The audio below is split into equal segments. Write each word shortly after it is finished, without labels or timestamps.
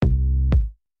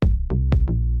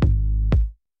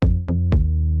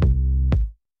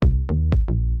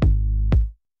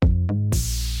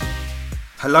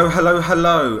Hello, hello,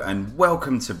 hello, and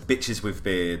welcome to Bitches with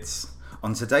Beards.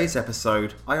 On today's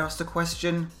episode, I asked a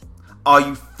question: are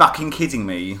you fucking kidding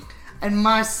me? And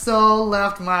my soul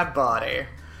left my body.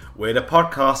 We're the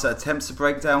podcast that attempts to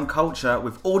break down culture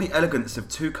with all the elegance of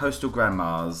two coastal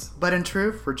grandmas. But in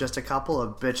truth, we're just a couple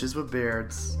of bitches with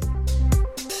beards.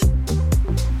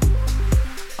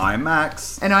 I'm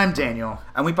Max. And I'm Daniel.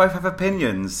 And we both have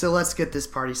opinions. So let's get this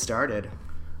party started.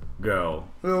 Girl.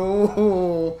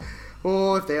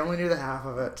 Oh, if they only knew the half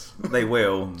of it. They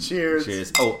will. Cheers.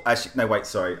 Cheers. Oh, actually, no, wait,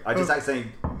 sorry. I just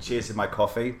accidentally cheers in my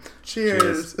coffee.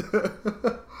 Cheers.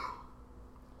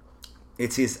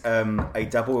 It is a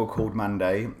double record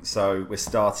Monday, so we're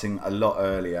starting a lot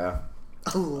earlier.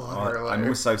 A lot earlier. I'm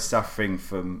also suffering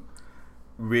from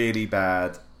really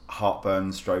bad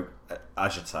heartburn stroke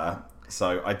agita,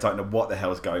 so I don't know what the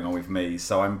hell's going on with me.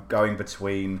 So I'm going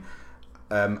between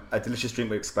a delicious drink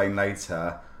we'll explain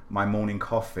later, my morning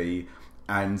coffee,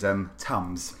 and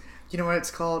Tums. You know what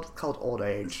it's called? It's called old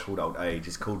age. It's called old age.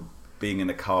 It's called being in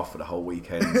a car for the whole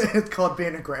weekend. It's called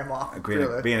being a grandma.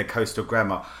 Being a coastal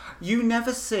grandma. You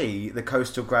never see the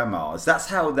coastal grandmas. That's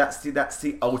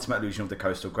the ultimate illusion of the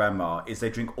coastal grandma, is they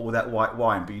drink all that white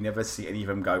wine, but you never see any of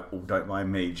them go, oh, don't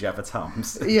mind me, do you have a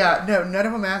Tums? Yeah, no, none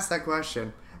of them ask that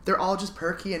question. They're all just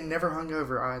perky and never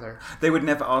hungover either. They would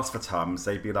never ask for Tums.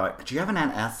 They'd be like, do you have an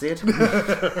antacid?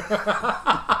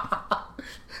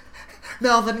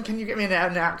 Melvin, can you get me an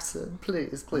accent?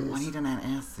 Please. Oh, I need an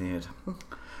antacid.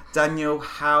 Daniel,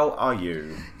 how are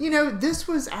you? You know, this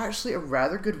was actually a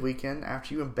rather good weekend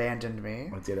after you abandoned me.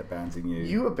 I did abandon you.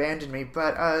 You abandoned me,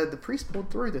 but the priest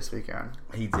pulled through this weekend.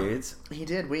 He did? He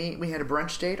did. We had a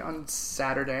brunch date on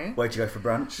Saturday. Where'd you go for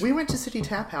brunch? We went to City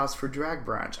Tap House for drag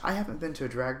brunch. I haven't been to a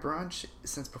drag brunch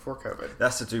since before COVID.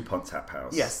 That's the DuPont Tap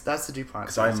House. Yes, that's the DuPont.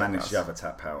 Because I managed the other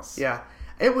tap house. Yeah.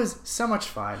 It was so much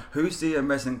fun. Who's the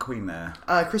resident queen there?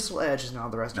 Crystal Edge is now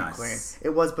the resident queen. It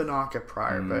was Banaka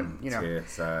prior, but, you know.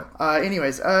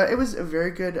 Anyways, it was a very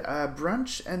good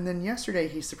brunch, and then yesterday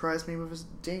he surprised me with his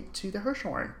date to the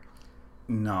Hirshhorn.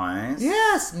 Nice.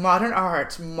 Yes, modern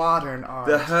art.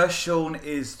 The Hirshhorn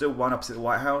is the one opposite the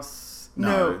White House?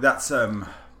 No. That's...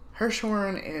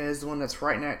 Hirshhorn is the one that's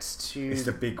right next to... It's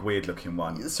the big weird looking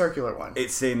one. The circular one.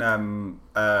 It's in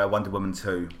Wonder Woman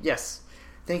 2. Yes.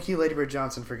 Thank you, Lady Bird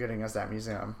Johnson, for getting us that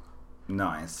museum.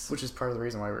 Nice. Which is part of the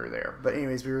reason why we were there. But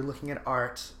anyways, we were looking at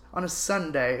art on a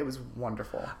Sunday. It was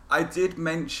wonderful. I did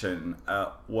mention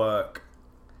at work,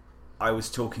 I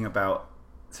was talking about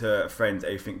to a friend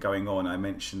everything going on. I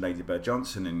mentioned Lady Bird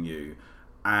Johnson and you.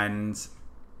 And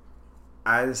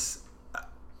as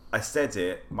I said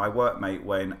it, my workmate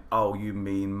went, oh, you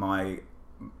mean my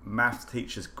maths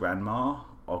teacher's grandma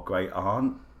or great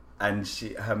aunt? And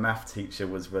her math teacher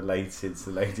was related to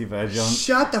Lady Bird Johnson.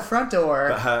 Shut the front door.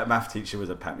 But her math teacher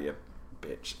was apparently a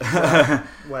bitch.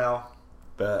 Well.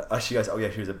 But she goes, oh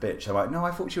yeah, she was a bitch. I'm like, no, I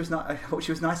thought she was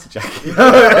nice to Jackie.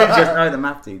 Just know the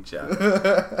math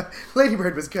teacher. Lady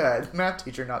Bird was good. Math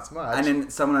teacher, not so much. And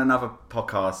then someone on another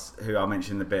podcast who I'll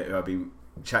mention in a bit, who I've been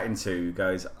chatting to,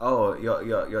 goes, oh,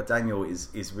 your Daniel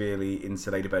is really into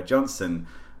Lady Bird Johnson.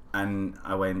 And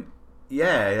I went,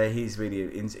 yeah, he's really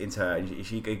into her. And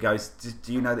she goes,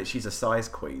 do you know that she's a size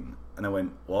queen? And I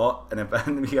went, what? And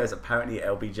then he goes, apparently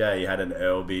LBJ had an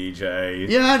LBJ.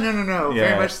 Yeah, no. Yeah.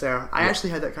 Very much so. I actually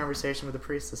had that conversation with the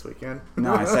priest this weekend.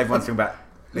 Nice. Everyone's talking about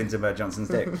Linda Bird Johnson's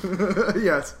dick.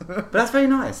 Yes. But that's very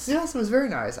nice. Yes, it was very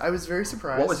nice. I was very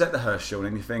surprised. What was at the Hirshhorn,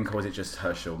 anything, or was it just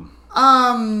Hirshhorn?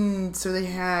 So they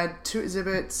had two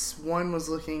exhibits. One was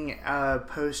looking at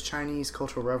post-Chinese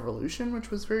Cultural Revolution, which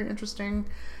was very interesting.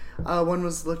 One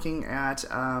was looking at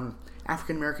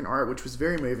African American art, which was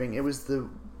very moving. It was the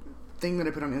thing that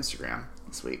I put on Instagram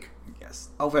this week. Yes.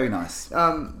 Oh, very nice.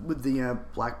 With the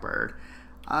blackbird.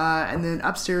 And then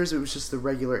upstairs, it was just the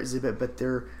regular exhibit, but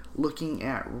they're looking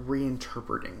at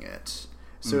reinterpreting it.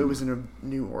 So it was in a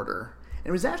new order. And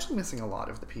it was actually missing a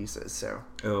lot of the pieces, so...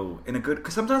 Oh, in a good...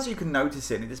 Because sometimes you can notice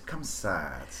it and it just becomes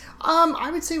sad. I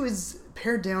would say it was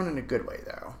pared down in a good way,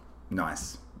 though.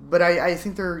 Nice. But I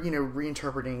think they're,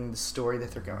 reinterpreting the story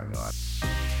that they're going on.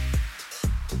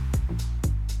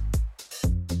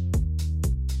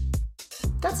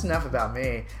 That's enough about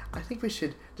me. I think we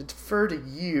should defer to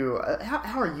you.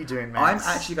 How are you doing, Max?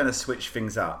 I'm actually going to switch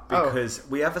things up because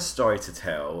we have a story to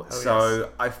tell. Yes.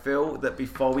 I feel that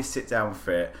before we sit down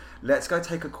for it, let's go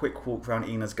take a quick walk around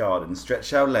Ina's garden,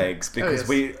 stretch our legs, because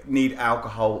we need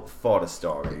alcohol for the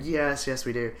story. Yes,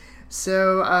 we do.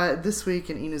 So this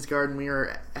week in Ina's garden, we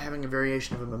are having a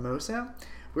variation of a mimosa.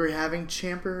 We're having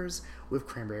champers with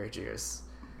cranberry juice.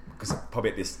 because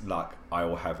probably at this luck, I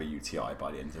will have a UTI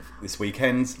by the end of this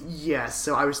weekend. Yes,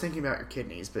 so I was thinking about your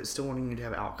kidneys, but still wanting you to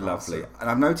have alcohol. Lovely. So. And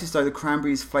I've noticed, though, the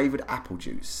cranberries flavoured apple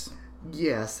juice.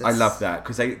 Yes. I love that,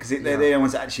 because they're the only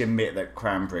ones that actually admit that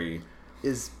cranberry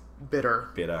is bitter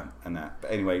and that.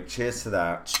 But anyway, cheers to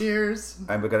that. Cheers.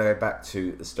 And we're going to go back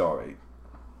to the story.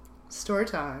 Story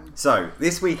time. So,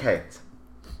 this weekend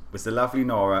was the lovely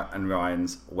Nora and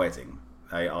Ryan's wedding.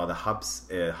 They are the Hub's.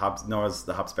 Nora's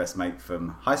the Hub's best mate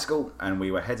from high school, and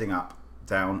we were heading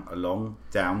down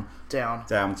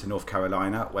to North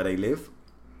Carolina, where they live,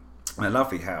 in a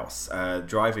lovely house.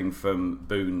 Driving from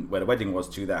Boone, where the wedding was,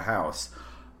 to their house.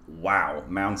 Wow,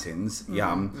 mountains,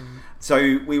 yum. Mm-hmm.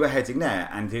 So we were heading there,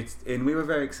 and we were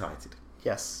very excited.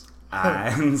 Yes,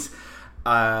 and.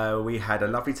 We had a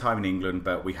lovely time in England,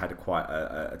 but we had quite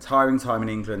a tiring time in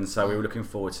England, so we were looking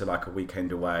forward to like a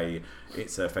weekend away.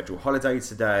 It's a federal holiday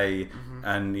today,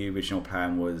 and the original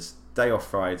plan was day off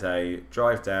Friday,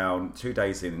 drive down, 2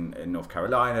 days in North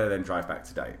Carolina, then drive back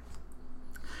today.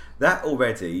 That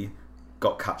already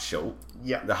got cut short.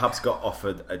 Yeah. The Hub's got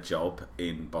offered a job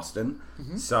in Boston,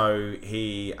 so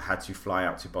he had to fly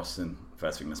out to Boston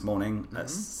first thing this morning.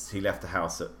 He left the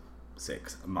house at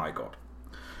 6. My God.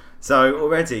 So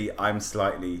already I'm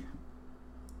slightly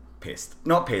pissed.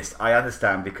 Not pissed, I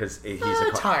understand, because he's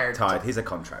tired. He's a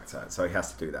contractor, so he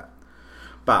has to do that.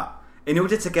 But in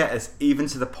order to get us even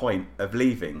to the point of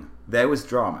leaving, there was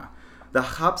drama. The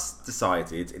Hubs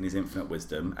decided, in his infinite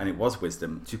wisdom, and it was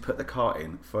wisdom, to put the car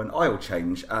in for an oil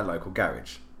change at a local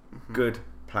garage. Good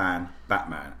plan,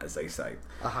 Batman, as they say.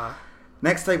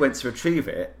 Next they went to retrieve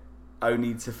it,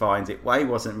 only to find it A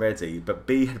wasn't ready, but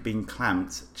B had been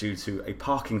clamped due to a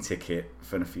parking ticket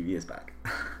from a few years back.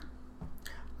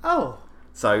 Oh.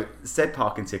 So said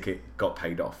parking ticket got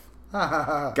paid off.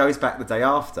 Goes back the day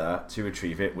after to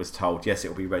retrieve it, was told yes, it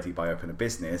will be ready by open of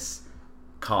business.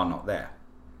 Car not there.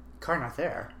 Car not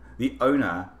there. The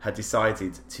owner had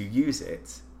decided to use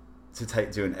it to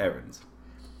do an errand.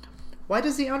 Why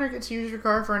does the owner get to use your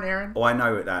car for an errand? All I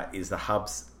know that is the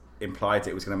Hubs implied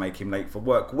it was going to make him late for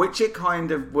work, which it kind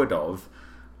of would have,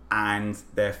 and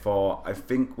therefore I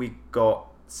think we got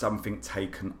something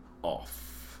taken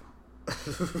off,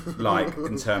 like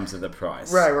in terms of the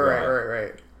price.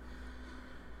 Right.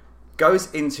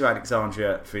 Goes into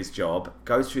Alexandria for his job,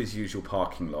 goes to his usual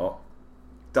parking lot,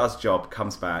 does job,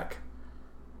 comes back,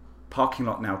 parking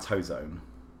lot now tow zone,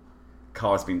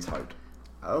 car's been towed.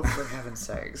 Oh, for heaven's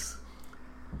sakes.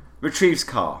 Retrieves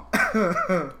car.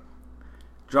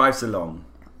 Drives along.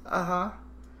 Car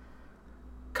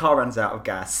runs out of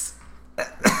gas.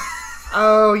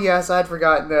 Oh, yes, I'd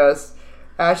forgotten this.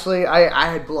 Actually,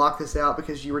 I had blocked this out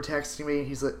because you were texting me,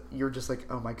 and you were just like,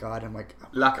 oh my God. I'm like, oh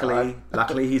luckily,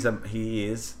 he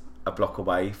is a block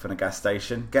away from a gas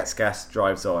station. Gets gas,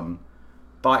 drives on.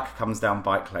 Bike comes down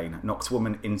bike lane, knocks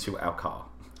woman into our car.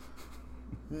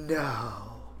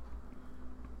 No.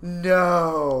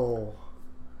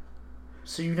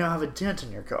 So you now have a dent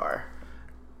in your car.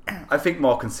 I think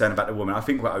more concerned about the woman. I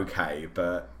think we're okay,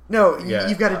 but... No,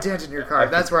 you've got a dent in your car.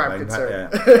 That's where I'm concerned.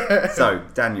 Yeah. So,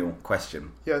 Daniel,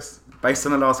 question. Yes. Based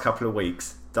on the last couple of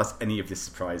weeks, does any of this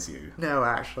surprise you? No,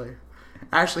 actually.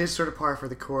 Actually, it's sort of par for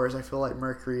the course. I feel like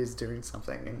Mercury is doing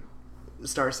something in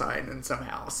star sign in some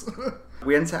house.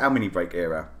 We enter our mini break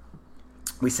era.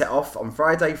 We set off on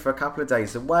Friday for a couple of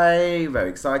days away. Very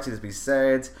excited, as we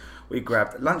said. We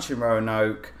grabbed lunch in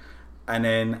Roanoke. And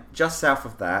then, just south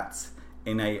of that...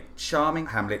 in a charming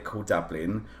hamlet called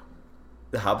Dublin,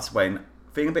 the Hubs went,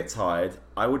 feeling a bit tired,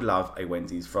 I would love a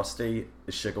Wendy's Frosty.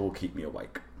 The sugar will keep me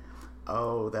awake.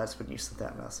 Oh, that's when you sent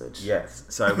that message. Yes.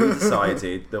 So we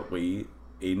decided that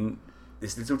in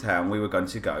this little town, we were going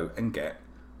to go and get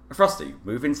a Frosty.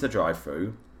 Move into the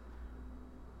drive-thru.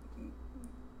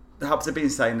 The Hubs have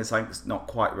been saying there's something that's not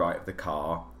quite right with the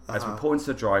car. As we pull into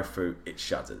the drive-thru, it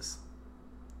shudders.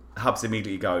 The Hubs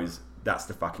immediately goes, that's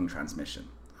the fucking transmission.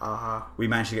 We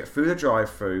managed to get through the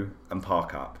drive-thru and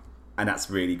park up, and that's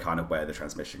really kind of where the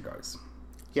transmission goes.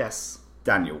 Yes.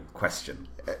 Daniel, question.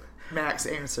 Max,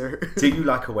 answer. Do you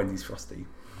like a Wendy's Frosty?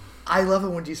 I love a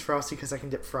Wendy's Frosty because I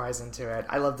can dip fries into it.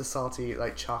 I love the salty,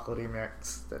 like, chocolatey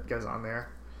mix that goes on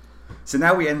there. So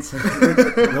now we enter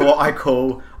what I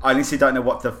call, I honestly don't know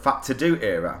what the fuck to do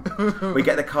era. We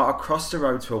get the car across the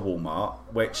road to a Walmart,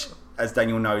 which, as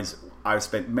Daniel knows... I've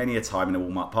spent many a time in a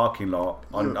Walmart parking lot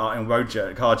on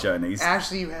car journeys.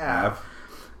 Actually, you have.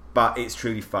 But it's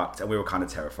truly fucked, and we were kind of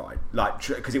terrified. Like,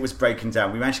 because it was breaking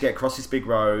down. We managed to get across this big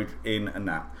road, in and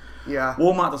that. Yeah.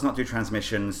 Walmart does not do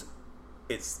transmissions.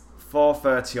 It's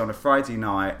 4:30 on a Friday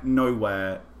night.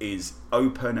 Nowhere is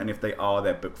open, and if they are,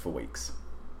 they're booked for weeks.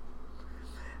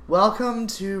 Welcome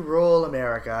to rural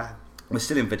America. We're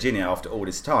still in Virginia after all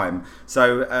this time,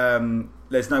 so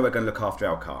there's nowhere going to look after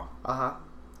our car. Uh-huh.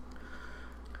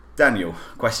 Daniel,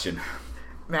 question.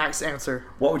 Max, answer.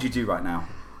 What would you do right now?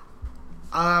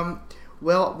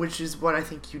 Well, which is what I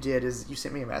think you did, is you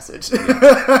sent me a message. And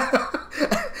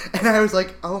I was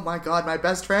like, oh my god, my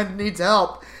best friend needs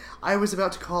help. I was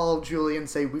about to call Julie and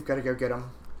say, we've got to go get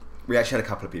him. We actually had a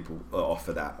couple of people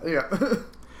offer that. Yeah.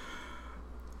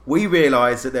 We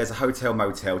realised that there's a hotel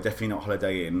motel, definitely not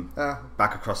Holiday Inn,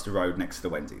 back across the road next to the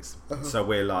Wendy's. Uh-huh. So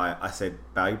we're like, I said,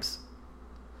 babes,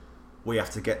 we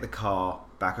have to get the car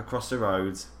back across the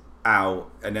road,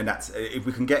 out, and then that's, if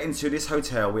we can get into this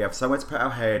hotel, we have somewhere to put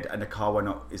our head, and the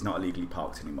car is not illegally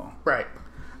parked anymore. Right.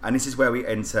 And this is where we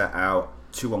enter our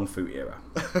To Wong Foo era.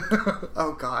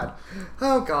 Oh god.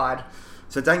 Oh god.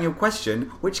 So Daniel, question,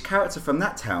 which character from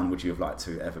that town would you have liked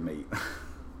to ever meet?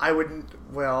 I wouldn't,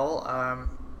 well,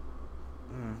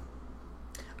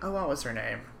 oh, what was her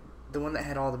name? The one that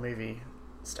had all the movie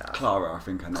stuff. Clara, I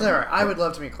think. Clara. I would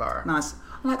love to meet Clara. Nice.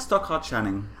 I like Stockard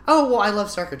Channing. Oh, well, I love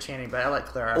Stockard Channing, but I like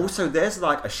Clara. Also, there's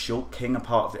like a short king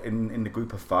apart in the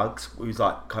group of thugs who's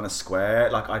like kind of square.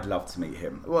 Like, I'd love to meet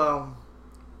him. Well,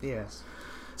 yes.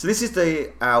 So this is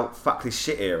our fuck this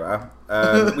shit era.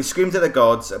 We screamed at the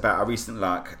gods about our recent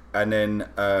luck, and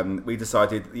then we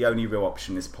decided the only real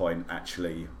option at this point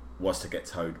actually was to get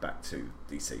towed back to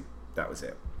DC. That was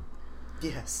it.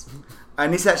 Yes.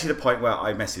 And this is actually the point where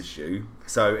I messaged you.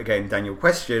 So again, Daniel,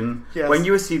 question. Yes. When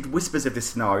you received whispers of this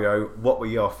scenario, what were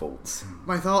your thoughts?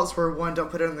 My thoughts were, 1,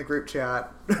 don't put it in the group chat.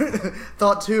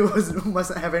 Thought 2 was,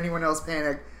 mustn't have anyone else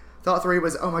panic. Thought 3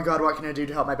 was, oh my god, what can I do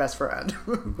to help my best friend?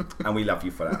 And we love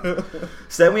you for that.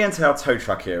 So then we enter our tow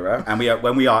truck era, and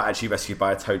when we are actually rescued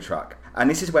by a tow truck. And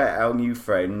this is where our new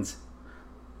friend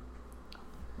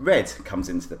Red comes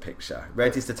into the picture.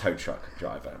 Red is the tow truck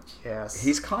driver. Yes.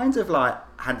 He's kind of like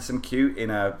handsome, cute in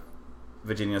a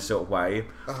Virginia sort of way.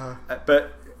 Uh-huh.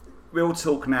 But real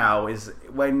talk now is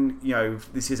when,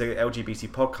 this is a LGBT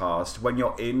podcast, when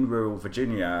you're in rural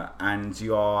Virginia and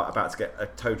you are about to get a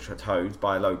tow truck towed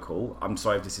by a local, I'm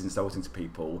sorry if this is insulting to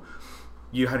people,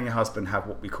 you and your husband have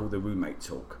what we call the roommate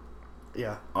talk.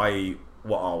 Yeah. I.e.,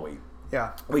 what are we?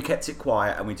 Yeah. We kept it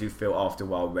quiet, and we do feel after a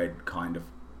while Red kind of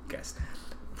guessed.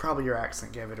 Probably your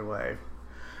accent gave it away.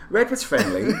 Red was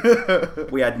friendly.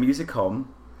 We had music on.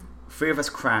 3 of us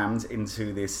crammed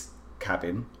into this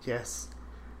cabin. Yes.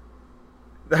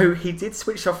 Though he did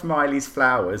switch off Miley's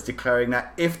flowers, declaring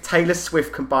that if Taylor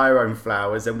Swift can buy her own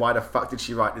flowers, then why the fuck did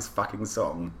she write this fucking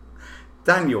song?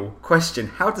 Daniel, question,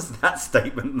 how does that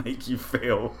statement make you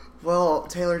feel? Well,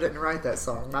 Taylor didn't write that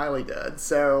song, Miley did,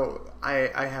 so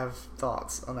I have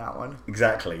thoughts on that one.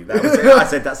 Exactly. That was it. I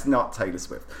said that's not Taylor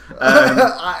Swift.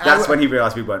 That's when he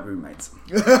realised we weren't roommates.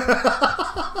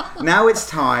 Now it's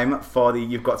time for the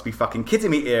you've got to be fucking kidding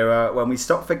me era, when we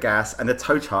stop for gas and the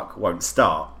tow truck won't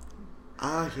start.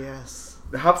 Ah, yes.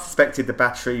 The hub suspected the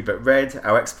battery, but Red,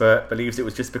 our expert, believes it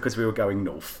was just because we were going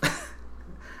north.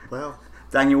 Well...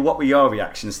 Daniel, what were your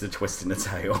reactions to the twist in the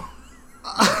tail?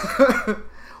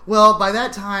 Well, by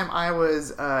that time, I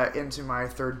was into my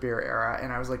 3rd beer era,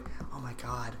 and I was like, oh my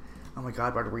god,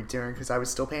 what are we doing? Because I was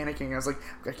still panicking. I was like,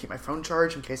 I've got to keep my phone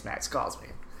charged in case Max calls me.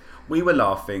 We were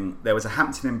laughing. There was a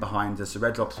Hampton Inn behind us, a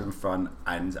Red Lobster in front,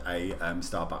 and a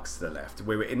Starbucks to the left.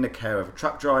 We were in the care of a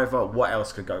truck driver. What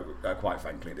else could go, quite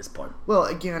frankly, at this point? Well,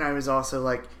 again, I was also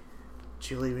like,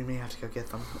 Julie, we may have to go get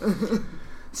them.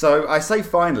 So I say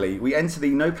finally, we enter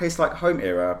the No Place Like Home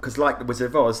era, because like the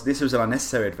Wizard of Oz, this was an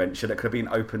unnecessary adventure that could have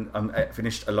been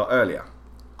finished a lot earlier.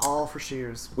 All for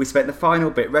shoes. We spent the final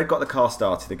bit, Red got the car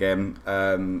started again,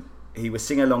 he was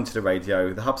singing along to the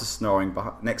radio, the hubs are snoring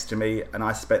next to me, and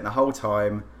I spent the whole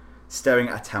time staring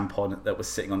at a tampon that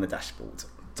was sitting on the dashboard.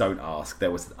 Don't ask,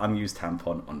 there was an unused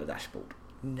tampon on the dashboard.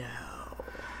 No.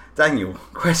 Daniel,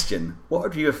 question, what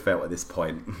would you have felt at this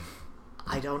point?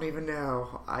 I don't even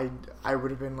know. I would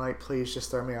have been like, please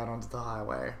just throw me out onto the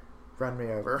highway. Run me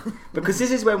over. Because this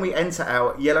is when we enter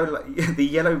our the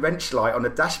yellow wrench light on the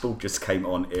dashboard just came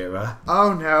on era.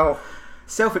 Oh no.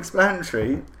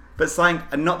 Self-explanatory, but something,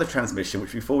 and not the transmission,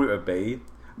 which we thought it would be,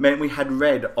 meant we had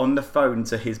Red on the phone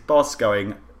to his boss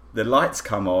going, the lights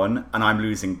come on and I'm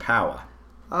losing power.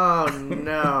 Oh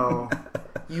no.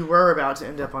 You were about to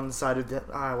end up on the side of the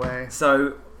highway.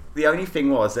 So the only thing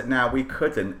was that now we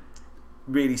couldn't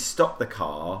really stop the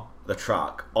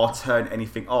truck, or turn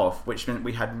anything off, which meant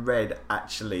we had Red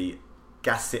actually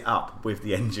gas it up with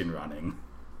the engine running.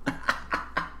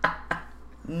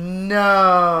 No.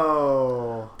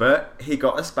 But he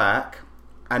got us back,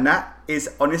 and that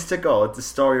is, honest to God, the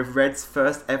story of Red's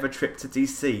first ever trip to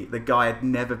DC. The guy had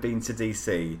never been to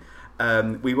DC.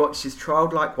 We watched his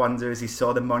childlike wonder as he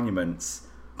saw the monuments,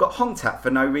 got honked at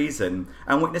for no reason,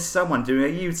 and witnessed someone doing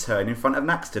a U-turn in front of an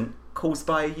accident caused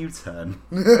by a U-turn.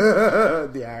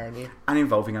 The irony. And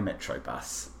involving a metro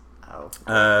bus. Oh.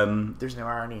 There's no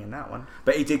irony in that one.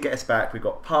 But he did get us back. We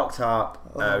got parked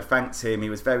up. Thanked him. He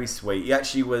was very sweet. He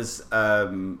actually was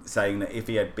saying that if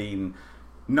he had been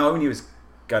known he was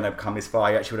going to come this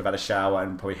far, he actually would have had a shower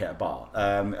and probably hit a bar.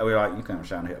 And we were like, you can have a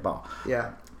shower and hit a bar.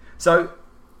 Yeah. So,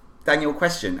 Daniel,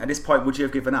 question. At this point, would you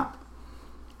have given up?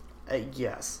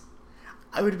 Yes.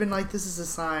 I would have been like, this is a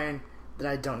sign that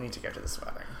I don't need to go to this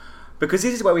wedding. Because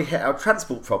this is where we hit our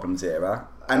transport problems era.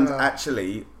 And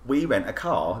actually, we rent a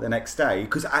car the next day.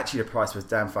 Because actually the price was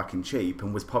damn fucking cheap.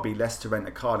 And was probably less to rent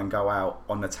a car than go out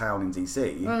on the town in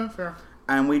DC. Fair.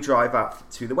 And we drive up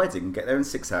to the wedding. Get there in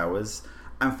 6 hours.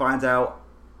 And find out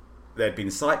there'd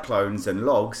been cyclones and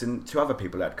logs. And 2 other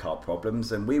people had car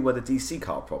problems. And we were the DC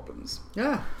car problems.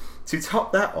 Yeah. To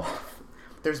top that off.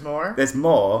 There's more? There's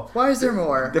more. Why is there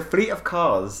more? The fleet of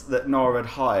cars that Nora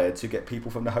had hired to get people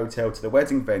from the hotel to the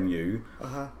wedding venue,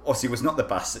 obviously was not the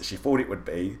bus that she thought it would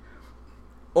be,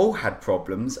 all had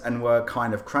problems and were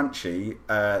kind of crunchy.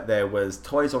 There was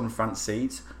toys on front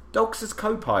seats, dogs as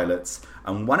co-pilots,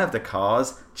 and one of the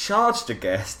cars charged the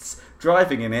guests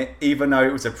driving in it even though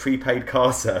it was a prepaid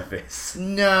car service.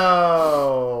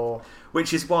 No.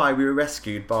 Which is why we were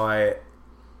rescued by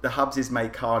the Hubs'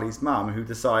 mate Carly's mum, who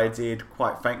decided,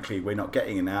 quite frankly, we're not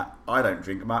getting in that. I don't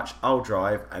drink much, I'll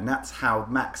drive. And that's how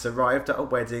Max arrived at a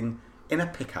wedding in a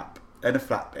pickup, in a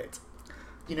flatbed.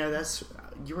 You know,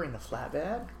 you were in the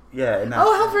flatbed? Yeah. In that,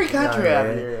 how free country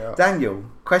out here. Daniel,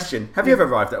 question. Have you ever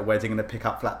arrived at a wedding in a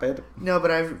pickup flatbed? No,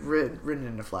 but I've ridden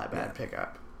in a flatbed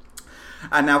pickup.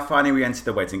 And now finally we entered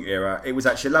the wedding era. It was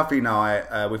actually a lovely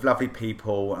night with lovely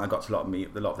people, and I got to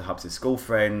meet a lot of the Hubs' school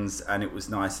friends, and it was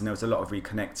nice, and there was a lot of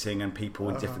reconnecting and people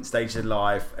in different stages of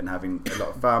life and having a lot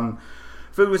of fun.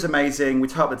 Food was amazing. We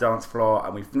topped the dance floor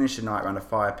and we finished the night around a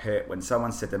fire pit when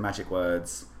someone said the magic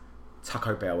words,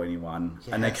 Taco Bell, anyone?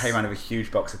 Yes. And they came around with a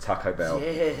huge box of Taco Bell.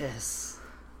 Yes.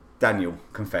 Daniel,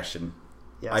 confession.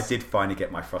 Yes. I did finally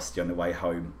get my Frosty on the way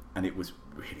home, and it was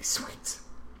really sweet.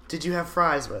 Did you have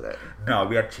fries with it? No,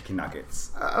 we had chicken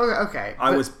nuggets. Okay.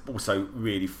 I was also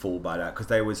really full by that because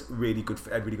there was really good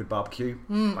barbecue.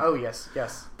 Oh, yes.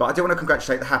 But I do want to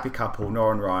congratulate the happy couple,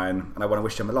 Nora and Ryan, and I want to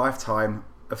wish them a lifetime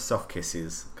of soft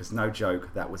kisses because no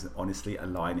joke, that was honestly a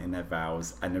line in their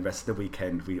vows, and the rest of the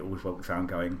weekend we always walked around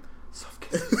going, soft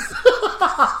kisses.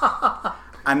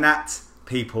 And that,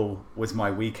 people, was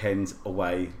my weekend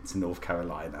away to North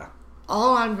Carolina.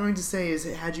 All I'm going to say is,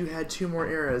 had you had 2 more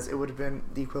eras, it would have been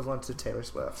the equivalent to Taylor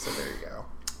Swift. So there you go.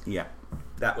 Yeah,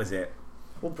 that was it.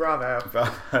 Well, bravo.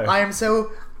 Bravo. I am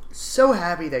so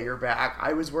happy that you're back.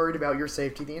 I was worried about your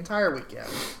safety the entire weekend.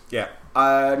 Yeah.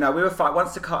 No, we were fine.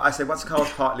 Once the car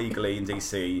was parked legally in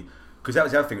DC, because that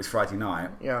was the other thing, it was Friday night.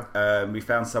 Yeah. We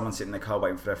found someone sitting in the car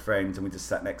waiting for their friend, and we just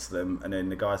sat next to them, and then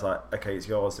the guy's like, okay, it's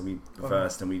yours, and we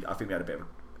reversed, and I think we had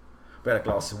a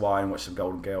glass of wine, watched some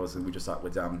Golden Girls, and we just like,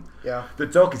 we're done. Yeah. The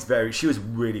dog is she was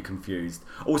really confused.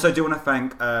 Also, I do want to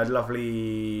thank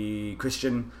lovely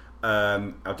Christian,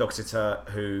 our dog sitter,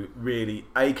 who really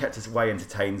kept us way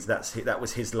entertained. That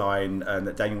was his line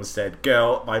that Daniel said,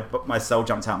 girl, my soul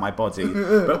jumped out my body,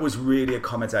 but was really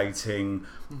accommodating.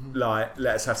 Like,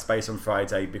 let us have space on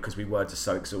Friday because we were just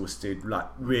so exhausted. Like,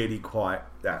 really quite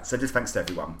that. So just thanks to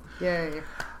everyone. Yay.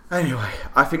 Anyway,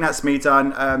 I think that's me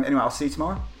done. Anyway, I'll see you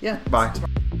tomorrow. Yeah. Bye.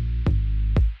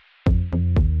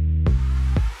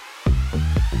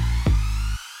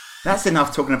 That's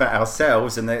enough talking about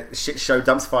ourselves and the shit show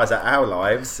dumpster fires at our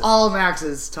lives. All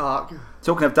Max's talk.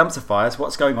 Talking of dumpster fires,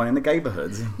 what's going on in the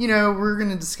neighbourhood? You know, we're going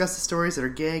to discuss the stories that are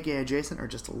gay adjacent, or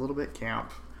just a little bit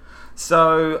camp.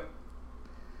 So,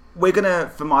 we're going to,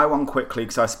 for my one quickly,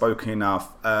 because I've spoken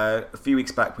enough, a few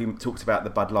weeks back we talked about the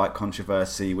Bud Light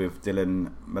controversy with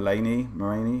Dylan Mullaney.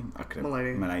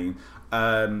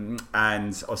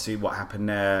 And obviously what happened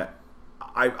there.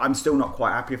 I'm still not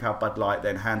quite happy with how Bud Light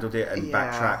then handled it and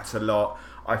backtracked a lot.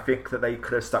 I think that they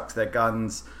could have stuck to their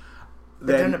guns.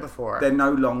 They've done it before. They're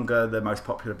no longer the most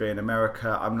popular beer in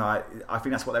America. I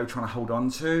think that's what they were trying to hold on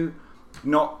to.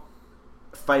 Not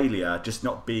failure, just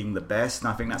not being the best. And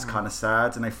I think that's kind of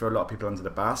sad. And they throw a lot of people under the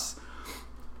bus.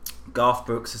 Garth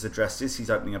Brooks has addressed this. He's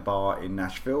opening a bar in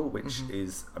Nashville, which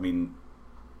is,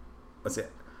 what's it?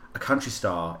 A country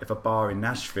star. If a bar in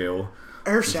Nashville...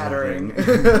 Earth-shattering.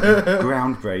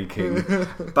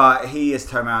 Groundbreaking. But he has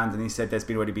turned around and he said there's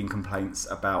already been complaints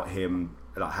about him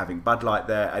like having Bud Light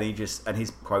there, and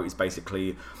his quote is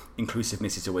basically,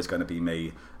 inclusiveness is always going to be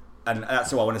me. And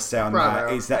that's all I want to say on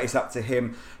that, is that it's up to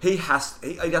him. He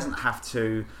doesn't have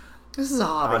to. This is a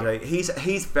hobby.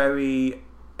 He's very...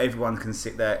 Everyone can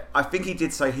sit there. I think he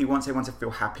did say he wants everyone to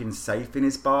feel happy and safe in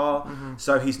his bar,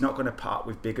 so he's not going to put up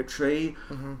with bigotry.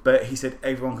 But he said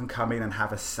everyone can come in and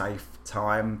have a safe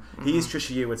time. He is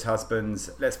Trisha Yearwood's husband.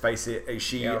 Let's face it,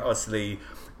 she obviously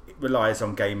relies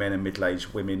on gay men and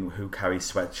middle-aged women who carry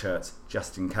sweatshirts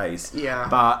just in case. Yeah.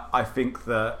 But I think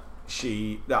that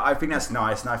I think that's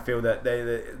nice, and I feel that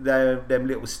them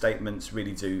little statements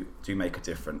really do make a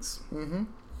difference.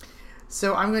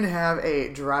 So I'm going to have a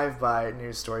drive-by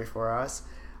news story for us.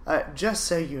 Just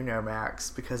so you know, Max,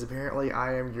 because apparently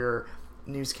I am your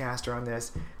newscaster on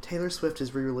this, Taylor Swift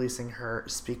is re-releasing her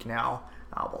Speak Now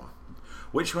album.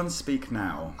 Which one's Speak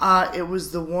Now? It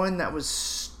was the one that was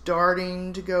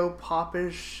starting to go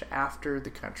popish after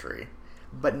The Country,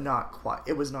 but not quite.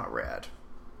 It was not Red.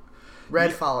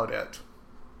 Red followed it.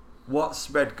 What's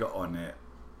Red got on it?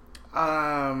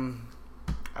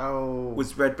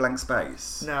 Was Red Blank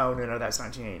Space? No, that's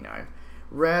 1989.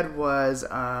 Red was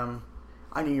I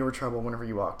Knew You Were Trouble Whenever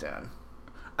You Walked In.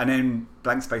 And then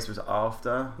Blank Space was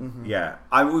after? Yeah.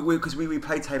 Because we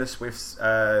played Taylor Swift's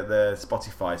the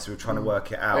Spotify, so we were trying to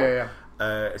work it out. Yeah.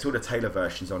 It's all the Taylor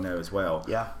versions on there as well.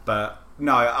 Yeah. But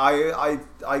no, I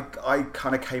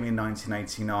kind of came in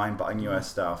 1989, but I knew her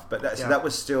stuff. But so that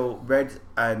was still Red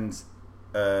and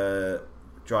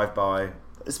Drive By.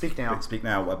 Speak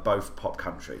Now were both pop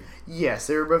country. Yes,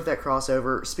 they were both that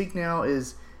crossover. Speak Now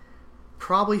is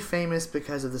probably famous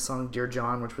because of the song Dear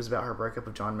John, which was about her breakup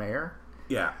with John Mayer.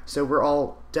 Yeah. So we're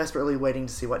all desperately waiting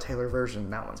to see what Taylor version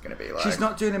that one's going to be like. She's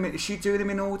not doing them. Is she doing them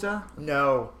in order?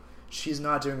 No, she's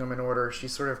not doing them in order.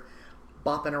 She's sort of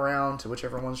bopping around to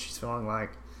whichever ones she's feeling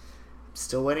like.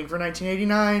 Still waiting for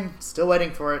 1989. Still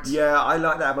waiting for it. Yeah, I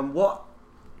like that album. What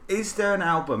is there an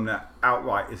album that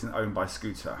outright isn't owned by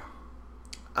Scooter?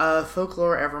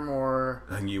 Folklore, Evermore.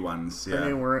 The new ones, The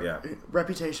new one. Yeah.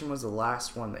 Reputation was the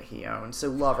last one that he owned. So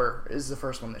Lover is the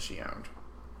first one that she owned.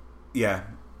 Yeah.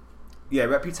 Yeah,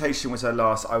 Reputation was her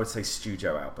last, I would say,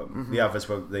 studio album. The others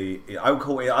were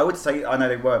I would say, I know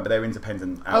they weren't, but they were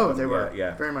independent albums. Oh, they were.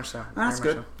 Yeah. Very much so. That's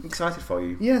good. So. Excited for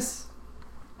you. Yes.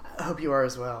 I hope you are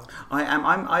as well. I am.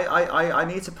 I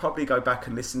need to probably go back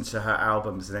and listen to her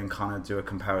albums and then kind of do a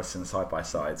comparison side by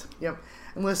side. Yep.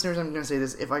 And listeners, I'm going to say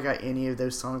this. If I got any of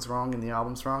those songs wrong and the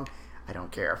albums wrong, I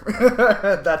don't care.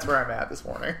 That's where I'm at this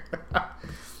morning.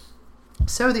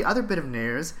 So the other bit of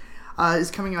news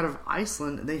is coming out of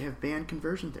Iceland. They have banned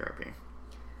conversion therapy.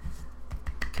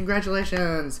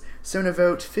 Congratulations. So in a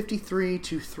vote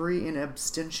 53-3 in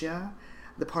abstention,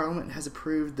 the parliament has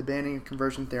approved the banning of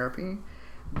conversion therapy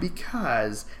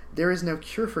because there is no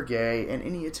cure for gay and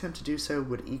any attempt to do so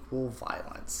would equal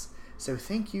violence. So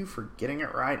thank you for getting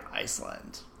it right,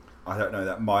 Iceland. I don't know,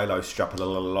 that Milo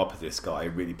Strapalolopoulos guy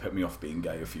really put me off being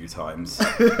gay a few times.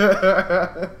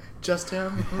 Just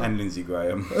him? And Lindsay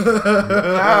Graham.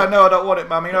 No, I don't want it,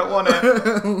 Mummy, I don't want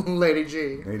it. Lady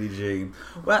G.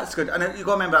 Well, that's good. And you've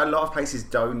got to remember, a lot of places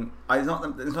don't... It's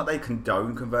not they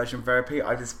condone conversion therapy.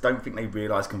 I just don't think they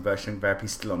realise conversion therapy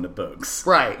is still on the books.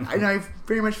 Right. And I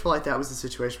very much feel like that was the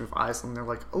situation with Iceland. They're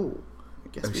like,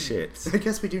 shit. I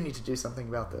guess we do need to do something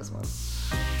about this one.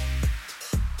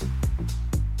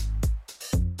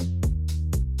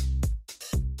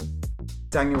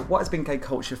 Daniel, what has been gay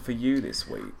culture for you this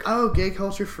week? Oh, gay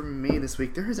culture for me this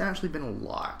week. There has actually been a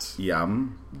lot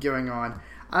going on.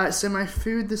 So my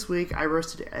food this week, I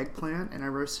roasted eggplant, and I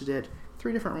roasted it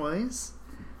 3 different ways.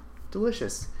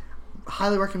 Delicious.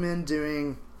 Highly recommend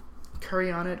doing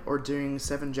curry on it or doing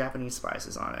 7 Japanese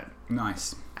spices on it.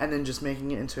 Nice. And then just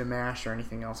making it into a mash or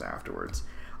anything else afterwards.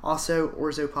 Also,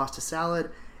 orzo pasta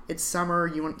salad. It's summer.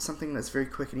 You want something that's very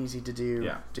quick and easy to do.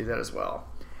 Yeah. Do that as well.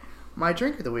 My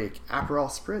drink of the week, Aperol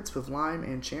Spritz with lime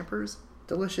and champers.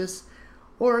 Delicious.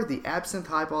 Or the absinthe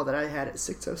highball that I had at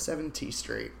 607 T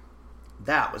Street.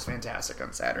 That was fantastic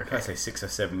on Saturday. I say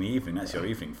 607 in the evening. That's your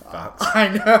evening, fucks. I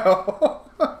know.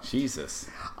 Jesus.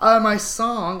 My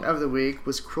song of the week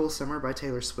was Cruel Summer by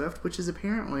Taylor Swift, which is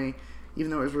apparently, even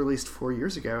though it was released 4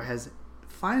 years ago, has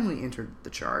finally entered the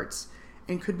charts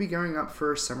and could be going up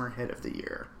for Summer Hit of the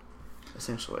Year,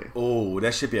 essentially. Oh,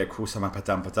 there should be a Cruel Summer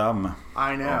Padam Padam.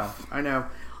 I know.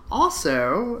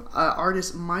 Also,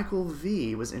 artist Michael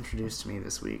V was introduced to me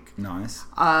this week. Nice.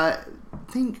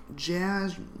 Think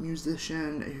jazz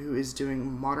musician who is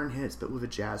doing modern hits but with a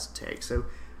jazz take. So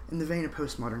in the vein of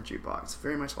postmodern jukebox.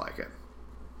 Very much like it.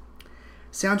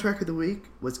 Soundtrack of the week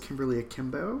was Kimberly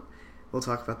Akimbo. We'll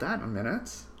talk about that in a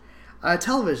minute.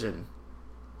 Television.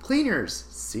 Cleaners,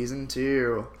 Season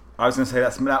 2. I was going to say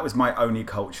that was my only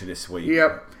culture this week.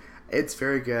 Yep. It's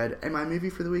very good. And my movie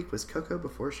for the week was Coco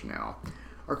Before Chanel.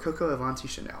 or Coco Avanti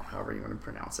Chanel, however you want to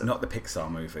pronounce it. Not the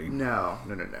Pixar movie. No.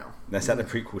 That's the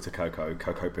prequel to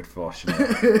Coco Before.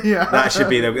 Yeah. That should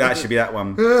be that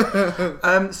one.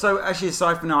 So actually,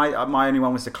 aside from my only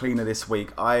one was the cleaner this week.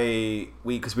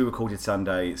 Because we recorded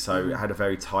Sunday, so I had a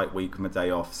very tight week with my day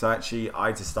off. So actually,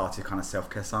 I just started kind of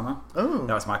self-care summer. Oh.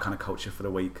 That was my kind of culture for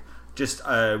the week. Just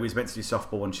we was meant to do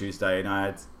softball on Tuesday,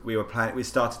 and we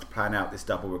started to plan out this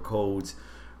double record.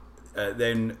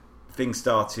 Then things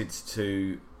started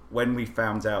to, when we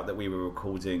found out that we were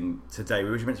recording today, we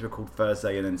were meant to record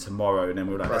Thursday and then tomorrow, and then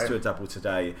we were like, let's do a double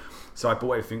today. So I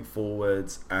brought everything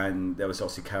forward, and there was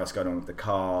obviously chaos going on with the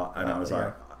car, and I was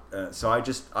like,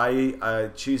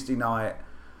 Tuesday night,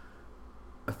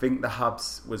 I think the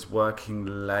hubs was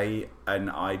working late, and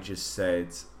I just said,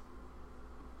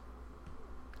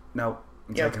 no,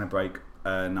 I'm taking a break.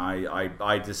 And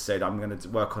I just said, I'm going to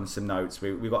work on some notes.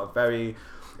 We got a very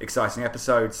exciting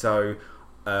episode, so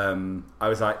I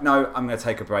was like, no, I'm going to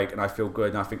take a break, and I feel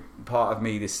good. And I think part of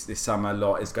me this summer a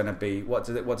lot is going to be, what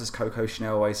does Coco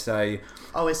Chanel always say?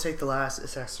 Always take the last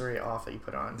accessory off that you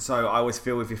put on. So I always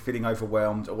feel if you're feeling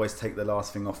overwhelmed, always take the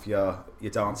last thing off your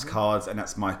dance cards, and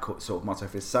that's my sort of motto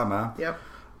for this summer. Yep.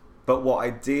 But what I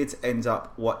did end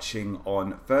up watching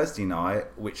on Thursday night,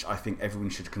 which I think everyone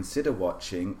should consider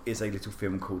watching, is a little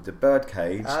film called The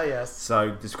Birdcage. Oh, yes.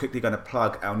 So just quickly going to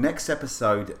plug, our next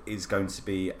episode is going to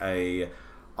be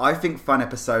I think, fun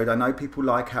episode. I know people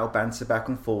like our banter back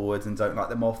and forwards and don't like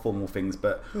the more formal things,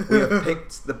 but we have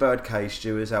picked The Birdcage,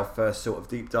 Stu, as our first sort of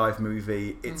deep dive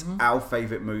movie. It's our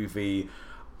favourite movie.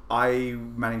 I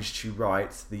managed to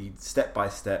write the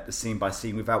step-by-step, the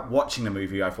scene-by-scene, without watching the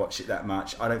movie. I've watched it that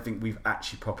much. I don't think we've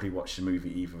actually properly watched the movie,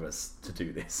 either of us, to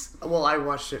do this. Well, I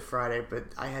watched it Friday, but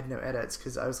I had no edits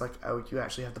because I was like, oh, you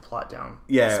actually have the plot down.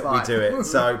 Yeah, we do it.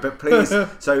 So, but please,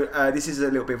 this is a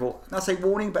little bit of not say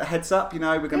warning, but heads up, we're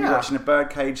going to be watching The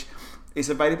Birdcage. It's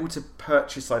available to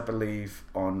purchase, I believe,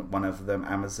 on one of them,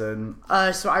 Amazon.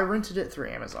 So I rented it through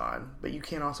Amazon, but you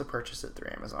can also purchase it through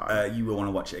Amazon. You will want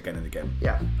to watch it again and again.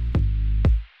 Yeah.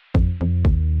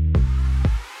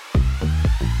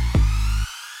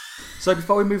 So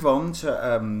before we move on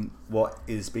to what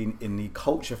has been in the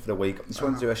culture for the week, I just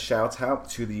want to do a shout out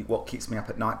to the What Keeps Me Up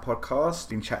at Night podcast.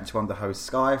 Been chatting to one of the hosts,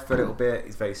 Sky, for a little bit.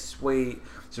 It's very sweet.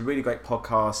 It's a really great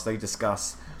podcast. They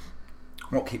discuss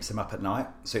what keeps them up at night.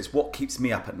 So it's what keeps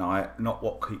me up at night, not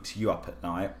what keeps you up at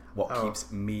night. What keeps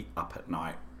me up at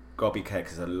night. Gotta be careful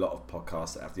because there's a lot of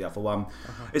podcasts that have the other one.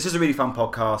 It's just a really fun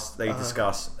podcast. They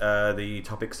discuss the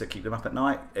topics that keep them up at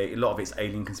night. A lot of it's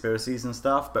alien conspiracies and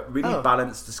stuff, but really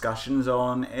balanced discussions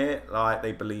on it. Like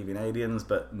they believe in aliens,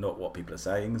 but not what people are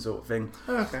saying, sort of thing.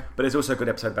 Okay. But there's also a good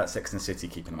episode about Sex and the City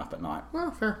keeping them up at night.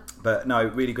 Well, fair. But no,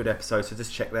 really good episode. So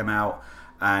just check them out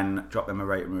and drop them a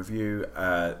rate and review.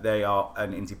 They are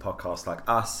an indie podcast like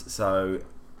us, so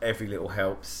every little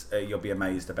helps. You'll be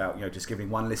amazed about just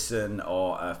giving one listen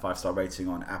or a 5-star rating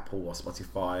on Apple or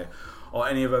Spotify or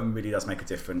any of them really does make a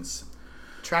difference.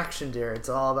 Traction, dear. It's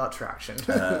all about traction.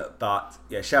 But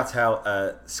yeah, shout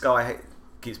out. Sky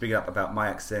keeps speaking up about my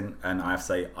accent, and I have to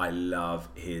say I love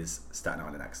his Staten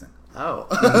Island accent. Oh.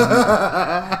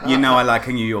 I like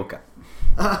a New Yorker.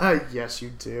 Yes,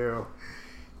 you do.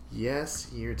 Yes,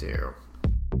 you do.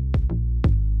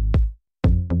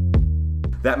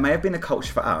 That may have been a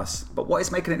culture for us, but what is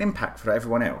making an impact for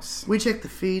everyone else? We check the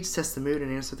feeds, test the mood,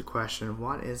 and answer the question,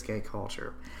 what is gay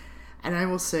culture? And I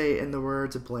will say, in the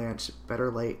words of Blanche, better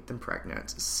late than pregnant.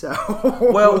 So...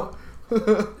 Well,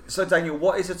 so Daniel,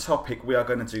 what is a topic we are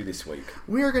going to do this week?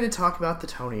 We are going to talk about the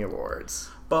Tony Awards.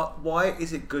 But why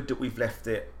is it good that we've left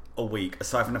it a week,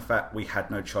 aside from the fact we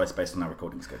had no choice based on our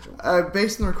recording schedule?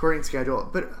 Based on the recording schedule.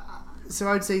 But so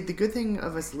I would say the good thing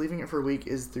of us leaving it for a week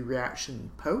is the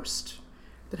reaction post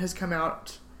that has come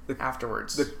out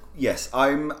afterwards. Yes,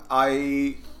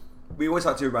 we always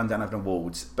like to do a rundown of the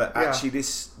awards, but actually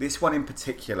this one in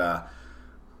particular,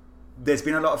 there's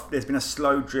been a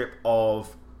slow drip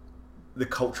of the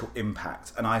cultural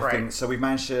impact, and I think so. We've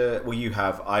managed to. Well, you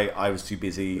have. I was too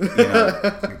busy,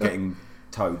 getting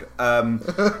towed.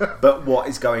 But what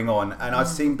is going on? And I've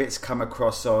seen bits come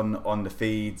across on the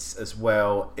feeds as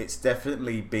well. It's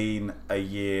definitely been a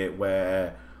year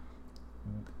where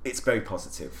it's very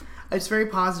positive. It's very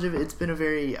positive. It's been a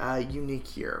very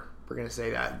unique year, We're going to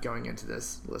say that going into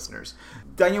this, listeners.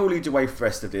 Daniel will lead away for the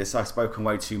rest of this. I've spoken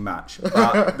way too much.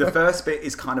 But the first bit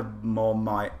is kind of more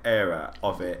my era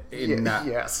of it. In that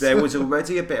yes. There was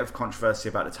already a bit of controversy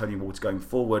about the Tony Awards going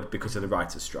forward because of the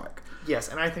writer's strike. Yes,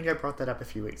 and I think I brought that up a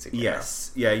few weeks ago.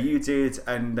 Yes. Yeah, you did.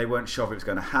 And they weren't sure if it was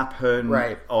going to happen.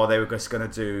 Right. Or they were just going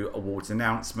to do awards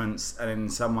announcements. And then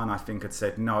someone, I think, had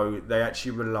said, no, they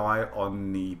actually rely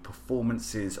on the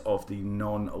performances of the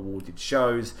non-awarded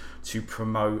shows to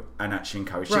promote and actually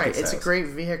encourage ticket sales. It's a great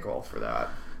vehicle for that.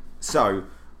 So,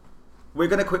 we're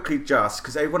going to quickly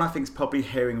because everyone I think is probably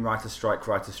hearing writer's strike,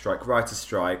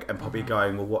 and probably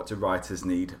going, well, what do writers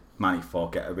need money for?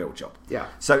 Get a real job. Yeah.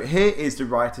 So here is the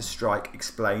writer's strike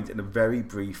explained in a very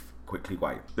brief, quickly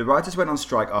way. The writers went on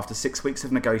strike after 6 weeks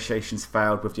of negotiations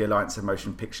failed with the Alliance of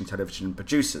Motion Picture and Television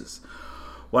Producers.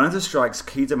 One of the strike's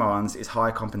key demands is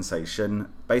higher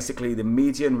compensation. Basically, the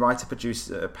median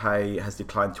writer-producer pay has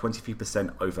declined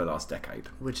 23% over the last decade.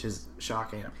 Which is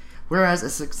shocking. Yeah. Whereas a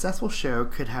successful show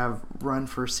could have run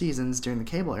for seasons during the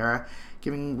cable era,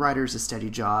 giving writers a steady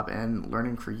job and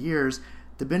learning for years,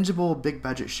 the bingeable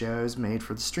big-budget shows made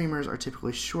for the streamers are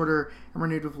typically shorter and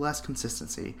renewed with less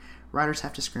consistency. Writers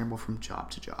have to scramble from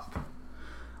job to job.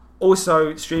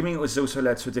 Also, streaming has also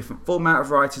led to a different format of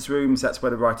writers' rooms. That's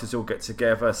where the writers all get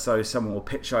together. So someone will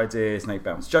pitch ideas and they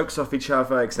bounce jokes off each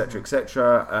other, etc.,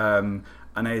 etc.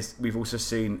 And we've also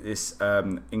seen this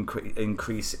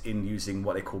increase in using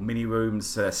what they call mini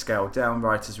rooms, scaled down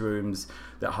writers' rooms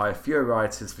that hire fewer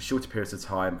writers for shorter periods of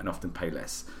time and often pay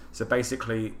less. So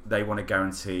basically, they want to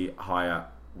guarantee higher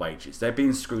wages. They're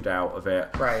being screwed out of it.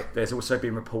 Right. There's also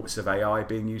been reports of AI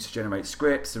being used to generate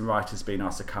scripts and writers being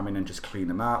asked to come in and just clean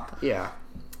them up. Yeah.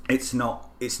 It's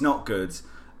not good.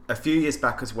 A few years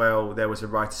back as well, there was a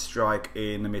writer's strike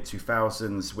in the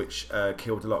mid-2000s which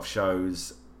killed a lot of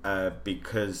shows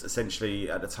because essentially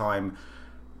at the time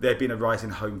there'd been a rise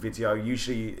in home video.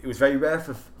 Usually it was very rare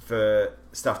for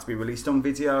stuff to be released on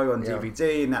video, on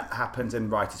DVD, and that happened and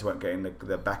writers weren't getting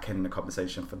the back end, the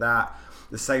compensation for that.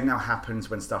 The same now happens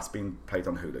when stuff's being played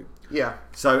on Hulu. Yeah.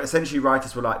 So essentially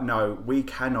writers were like, no, we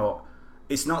cannot.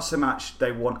 It's not so much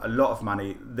they want a lot of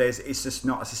money. It's just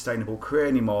not a sustainable career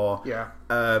anymore. Yeah.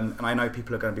 And I know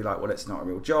people are going to be like, well, it's not a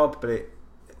real job, but it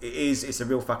is. It's a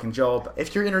real fucking job.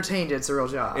 If you're entertained, it's a real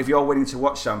job. If you're willing to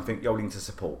watch something, you're willing to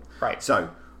support. Right. So,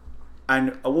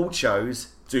 and award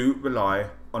shows do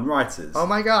rely on writers. Oh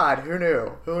my God, who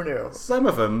knew? Who knew? Some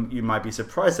of them, you might be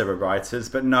surprised they were writers,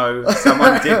 but no,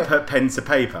 someone did put pen to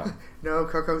paper. No,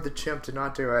 Coco the Chimp did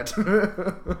not do it.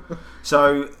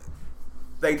 So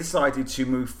they decided to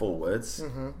move forwards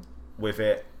with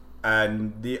it,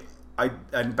 and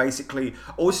basically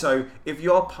also, if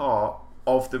you're part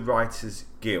of the Writers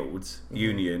Guild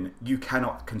union, you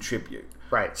cannot contribute.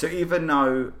 Right. So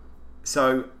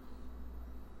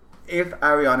if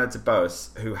Ariana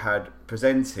DeBose, who had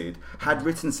presented, had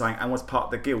written something and was part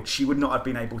of the guild, she would not have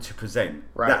been able to present.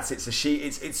 Right. That's it. So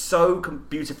it's so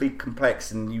beautifully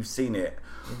complex, and you've seen it.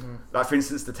 Like, for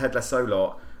instance, the Ted Lasso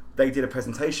lot, they did a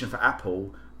presentation for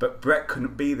Apple, but Brett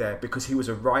couldn't be there because he was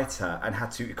a writer and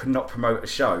could not promote a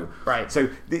show. Right. So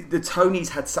the Tonys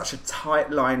had such a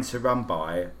tight line to run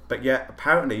by, but yet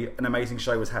apparently an amazing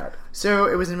show was had. So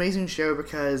it was an amazing show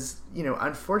because,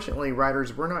 unfortunately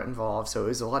writers were not involved, so it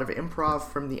was a lot of improv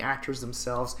from the actors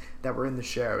themselves that were in the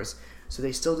shows. So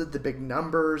they still did the big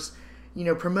numbers,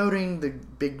 promoting the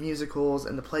big musicals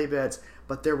and the play bits,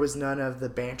 but there was none of the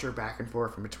banter back and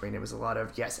forth in between. It was a lot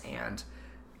of yes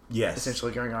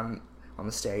essentially going on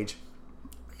the stage.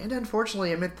 And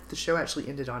unfortunately, it meant that the show actually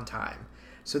ended on time.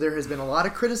 So there has been a lot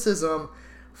of criticism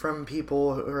from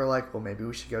people who are like, well, maybe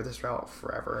we should go this route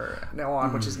forever now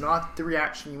on, which is not the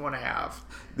reaction you want to have.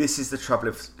 This is the trouble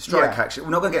of strike action. We're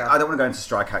not going to I don't want to go into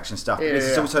strike action stuff, but this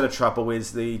is also the trouble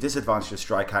is the disadvantage of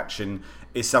strike action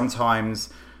is sometimes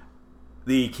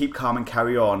the keep calm and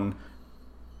carry on.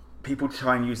 People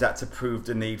try and use that to prove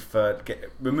the need for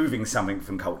removing something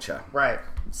from culture. Right.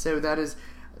 So that is,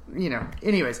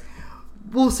 anyways,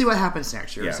 we'll see what happens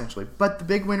next year, essentially. But the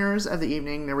big winners of the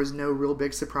evening, there was no real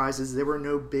big surprises. There were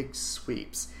no big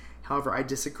sweeps. However, I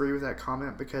disagree with that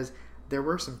comment because there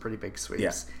were some pretty big sweeps.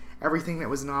 Yeah. Everything that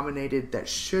was nominated that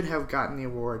should have gotten the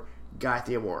award got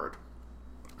the award.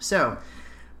 So,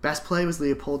 best play was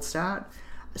Leopoldstadt.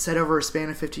 Set over a span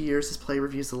of 50 years, this play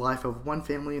reviews the life of one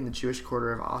family in the Jewish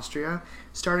quarter of Austria,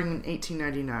 starting in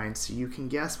 1899, so you can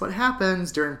guess what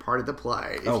happens during part of the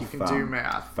play, if you can do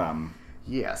math.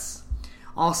 Yes.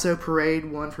 Also,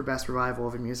 Parade won for Best Revival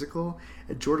of a Musical,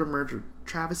 a Jordan Murder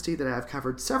travesty that I've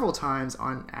covered several times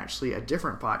on actually a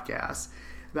different podcast,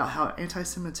 about how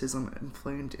anti-Semitism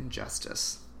inflamed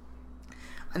injustice.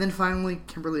 And then finally,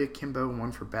 Kimberly Akimbo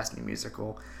won for Best New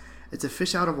Musical. It's a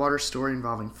fish-out-of-water story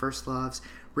involving first loves,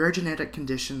 rare genetic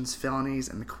conditions, felonies,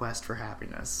 and the quest for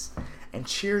happiness. And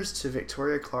cheers to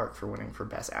Victoria Clark for winning for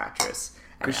Best Actress.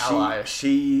 Because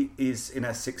she is in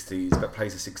her 60s, but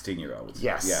plays a 16-year-old.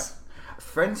 Yes. Yeah.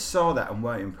 Friends saw that and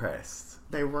weren't impressed.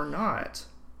 They were not.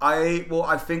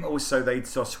 I think also they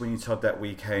saw Sweeney Todd that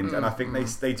weekend, and I think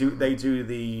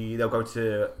they'll go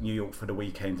to New York for the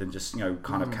weekend and just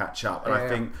kind of catch up. And I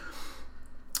think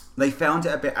they found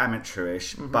it a bit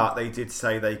amateurish, but they did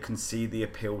say they can see the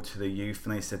appeal to the youth,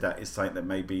 and they said that is something that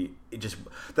maybe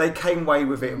they came away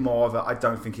with it more of a, I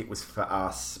don't think it was for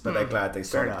us, but they're glad they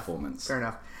saw the performance. Fair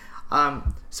enough.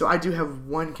 So I do have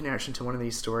one connection to one of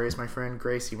these stories. My friend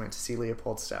Gracie went to see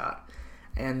Leopoldstadt,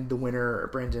 and the winner,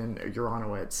 Brendan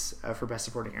Uranowitz, for Best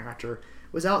Supporting Actor,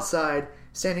 was outside,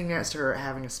 standing next to her,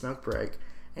 having a smoke break.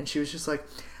 And she was just like,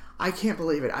 I can't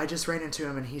believe it. I just ran into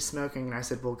him, and he's smoking. And I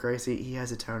said, well, Gracie, he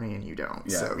has a Tony, and you don't.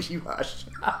 Yeah. So you hush.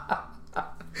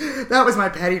 That was my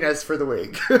pettiness for the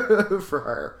week for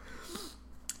her.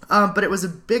 But it was a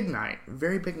big night,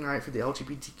 very big night for the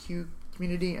LGBTQ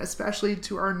community, especially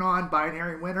to our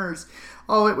non-binary winners.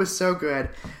 Oh, it was so good.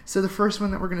 So the first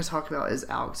one that we're going to talk about is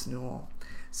Alex Newell.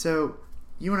 So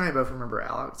you and I both remember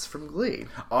Alex from Glee.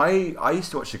 I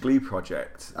used to watch the Glee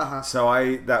Project.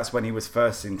 So that's when he was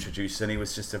first introduced, and he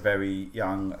was just a very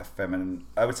young, feminine,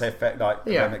 I would say,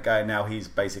 effeminate guy. Now he's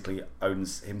basically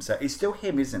owns himself. He's still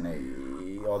him, isn't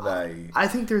he? Or they? I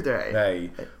think they're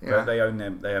they. But they own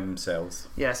themselves.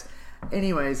 Yes.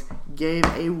 Anyways, gave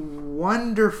a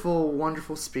wonderful,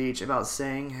 wonderful speech about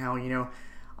saying how,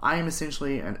 I am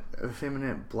essentially an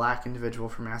effeminate black individual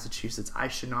from Massachusetts. I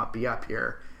should not be up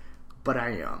here, but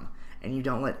I am. And you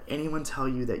don't let anyone tell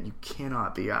you that you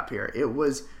cannot be up here. It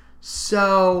was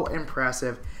so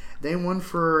impressive. They won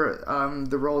for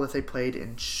the role that they played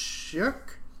in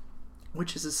Shook,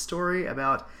 which is a story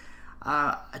about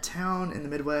a town in the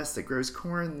Midwest that grows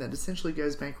corn that essentially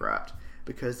goes bankrupt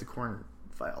because the corn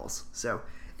fails. So,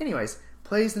 anyways,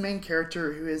 plays the main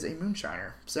character who is a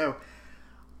moonshiner. So,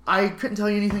 I couldn't tell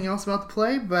you anything else about the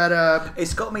play, but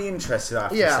it's got me interested, I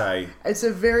have to say. It's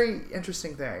a very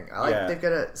interesting thing. They've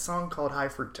got a song called High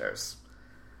Fructose.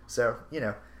 So,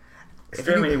 it's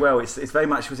doing really well. It's very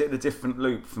much, was it the different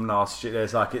loop from last year?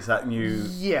 It's that new...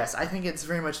 Yes, I think it's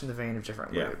very much in the vein of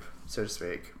different loop, so to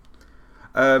speak.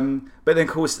 But then, of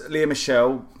course, Lea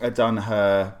Michele had done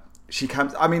her... She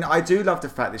comes. I mean, I do love the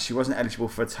fact that she wasn't eligible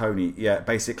for a Tony, yet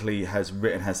basically has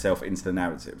written herself into the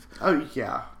narrative. Oh,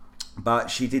 yeah. But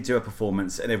she did do a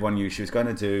performance, and everyone knew she was going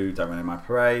to do Don't Run in My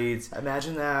Parade.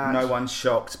 Imagine that. No one's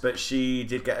shocked, but she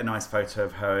did get a nice photo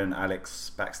of her and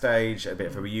Alex backstage, a bit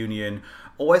of a reunion.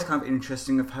 Always kind of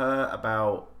interesting of her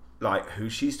about who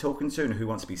she's talking to and who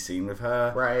wants to be seen with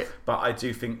her. Right. But I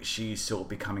do think she's sort of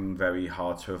becoming very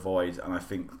hard to avoid, and I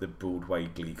think the Broadway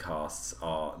Glee casts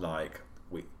are Lea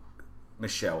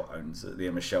Michele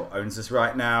owns us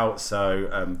right now,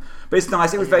 so but it's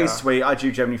nice. It was very sweet. I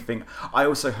do generally think. I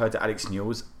also heard that Alex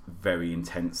Newell's very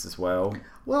intense as well.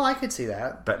 Well, I could see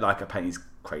that, but apparently he's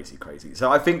crazy.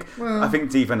 So I think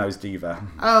Diva knows Diva.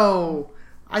 Oh,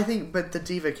 but the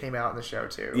Diva came out in the show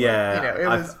too.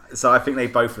 Yeah, so I think they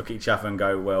both look at each other and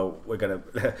go, "Well,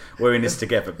 we're in this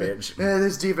together, bitch."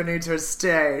 This Diva needs her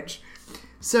stage.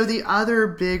 So the other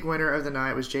big winner of the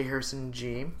night was J. Harrison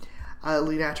G.,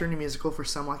 lead actor in a musical for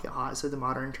Some Like It Hot, so the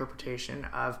modern interpretation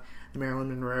of the Marilyn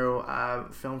Monroe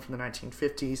film from the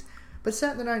 1950s, but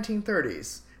set in the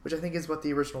 1930s, which I think is what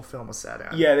the original film was set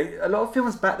at. Yeah, a lot of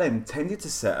films back then tended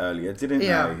to set earlier, didn't they?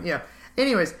 Yeah.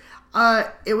 Anyways,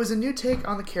 it was a new take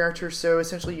on the character, so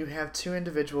essentially you have two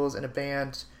individuals in a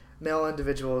band, male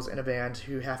individuals in a band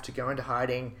who have to go into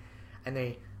hiding, and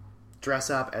they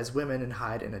dress up as women and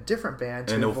hide in a different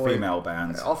band. An all-female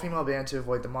band. An all-female band to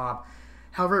avoid the mob.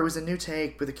 However, it was a new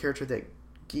take with a character that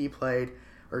Guy played,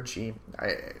 or G,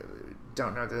 I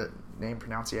don't know the name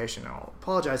pronunciation, I'll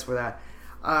apologize for that,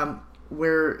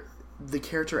 where the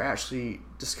character actually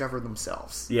discovered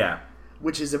themselves. Yeah.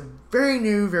 Which is a very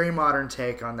new, very modern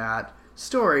take on that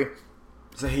story.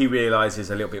 So he realises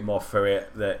a little bit more through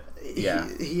it that,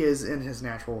 He is in his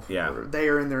natural form. Yeah. They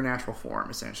are in their natural form,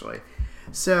 essentially.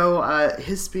 So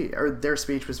their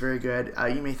speech was very good.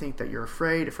 You may think that you're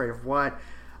afraid of what?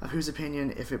 Of whose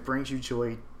opinion, if it brings you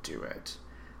joy, do it.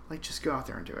 Just go out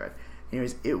there and do it.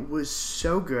 Anyways, it was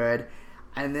so good.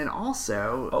 And then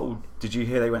also... Oh, did you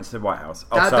hear they went to the White House?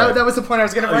 That was the point I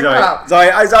was going to bring up. Sorry,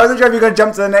 I wasn't sure if you were going to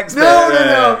jump to the next bit.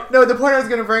 No, the point I was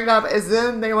going to bring up is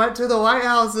then they went to the White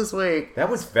House this week. That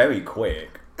was very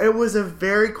quick. It was a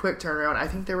very quick turnaround. I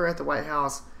think they were at the White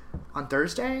House on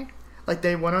Thursday.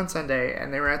 They went on Sunday,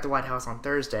 and they were at the White House on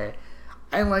Thursday.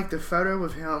 And like the photo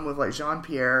of him with like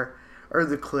Jean-Pierre, or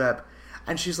the clip,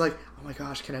 and she's like, oh my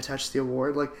gosh, can I touch the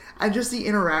award? Like, and just the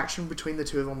interaction between the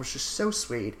two of them was just so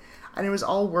sweet. And it was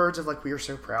all words of like, we are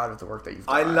so proud of the work that you've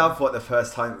done. I love what the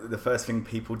first thing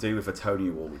people do with a Tony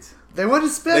Award. They want to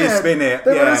spin it. They spin it.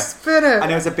 They want to spin it. And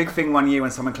there was a big thing one year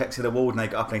when someone collected the award and they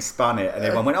got up and they spun it, and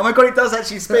everyone went, "Oh my god, it does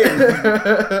actually spin!"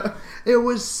 It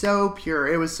was so pure.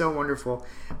 It was so wonderful.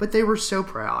 But they were so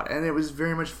proud, and it was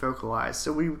very much vocalized.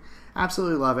 So we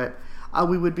absolutely love it.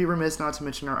 We would be remiss not to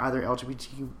mention our other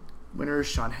LGBT winners: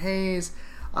 Sean Hayes,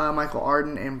 Michael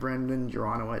Arden, and Brendan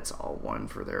Uranowitz all won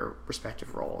for their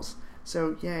respective roles.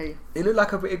 So, yay. It looked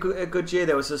like a good year.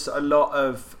 There was just a lot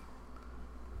of...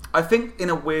 I think, in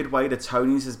a weird way, the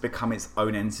Tonys has become its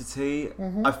own entity.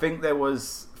 Mm-hmm. I think there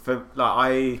was...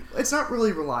 It's not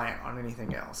really reliant on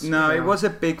anything else. No, it was a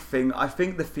big thing. I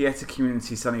think the theatre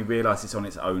community suddenly realised it's on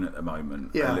its own at the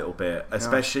moment, a little bit.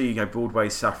 Especially,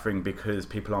 Broadway's suffering because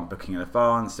people aren't booking in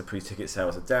advance, the pre-ticket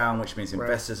sales are down, which means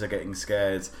investors are getting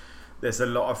scared. There's a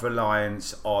lot of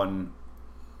reliance on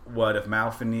word of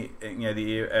mouth in the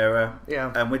era.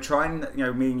 Yeah. And we're trying,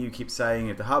 me and you keep saying,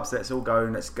 at the hubs, let's all go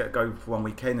and let's go for one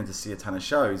weekend and to see a ton of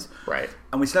shows. Right.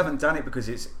 And we still haven't done it because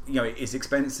it's, it's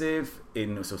expensive,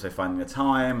 it's also finding the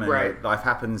time, and life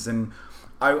happens. And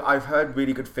I've heard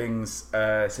really good things.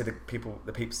 So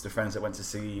the friends that went to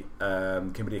see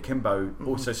Kimberly Akimbo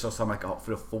also saw Some Like It Hot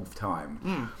for the 4th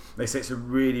time. They say it's a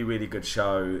really, really good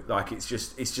show. Like, it's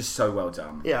just so well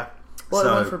done. Yeah. Well,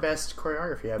 it won for best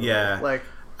choreography, I believe. Yeah.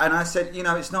 And I said,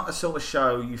 it's not a sort of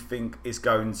show you think is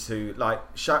going to, like,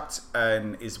 Shucked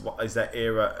and is that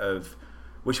era of,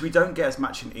 which we don't get as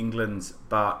much in England,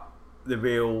 but the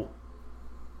real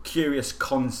curious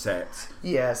concept.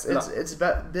 Yes, it's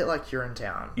a bit like You're in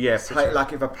Town. Yeah,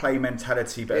 like if a play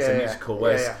mentality, but it's a musical.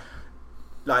 Whereas,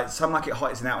 like, Some Like It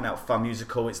Hot is an out-and-out fun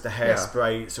musical. It's the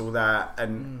hairspray, it's all that.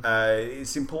 And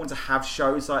it's important to have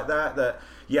shows like that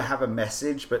have a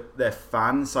message, but they're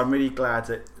fun. So I'm really glad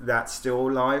that that's still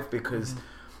alive, because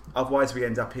otherwise we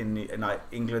end up in like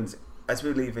England. As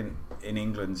we leave in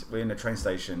England, we're in a train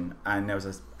station and there was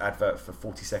an advert for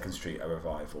 42nd Street, a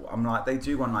revival. I'm like, they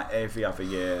do one like every other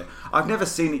year. I've never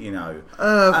seen it,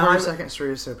 42nd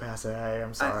Street is so passe.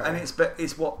 I'm sorry. And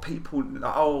it's what people,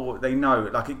 they know.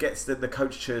 Like, it gets the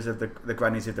coach cheers of the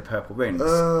grannies with the purple rings.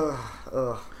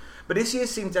 But this year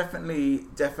seemed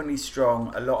definitely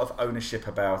strong. A lot of ownership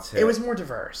about it. It was more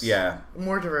diverse. Yeah.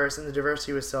 More diverse, and the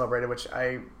diversity was celebrated, which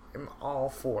I am all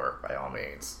for, by all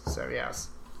means. So, yes.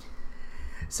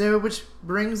 So, which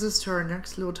brings us to our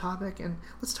next little topic, and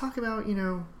let's talk about,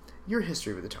 your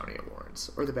history with the Tony Awards,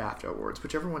 or the BAFTA Awards,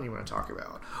 whichever one you want to talk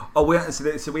about.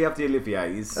 So we have the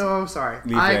Olivier's. Oh, sorry.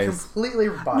 I completely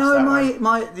botched that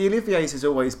one. The Olivier's has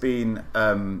always been...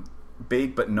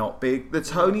 big but not big. The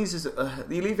Tonys is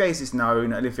the Olivier's is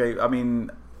known. Olivier, I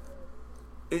mean,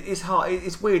 it's hard.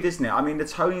 It's weird, isn't it? I mean, the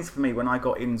Tonys for me, when I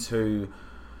got into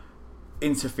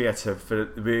theatre for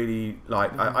really,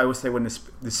 like, I always say when I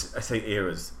say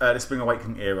eras, the Spring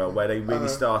Awakening era, where they really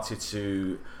started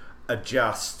to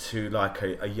adjust to like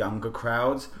a younger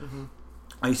crowd.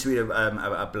 I used to read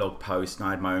a blog post, and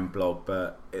I had my own blog,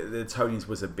 but the Tonys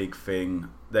was a big thing.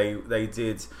 They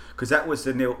did, because that was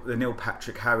the Neil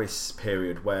Patrick Harris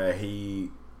period where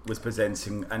he was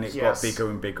presenting, and it got bigger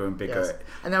and bigger and bigger. Yes.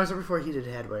 And that was before he did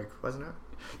Hedwig, wasn't it?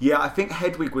 Yeah, I think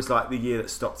Hedwig was like the year that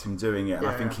stopped him doing it, and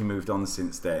I think he moved on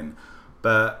since then.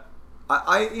 But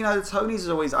I the Tonys is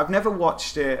always, I've never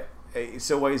watched it.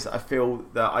 It's always, I feel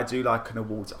that I do like an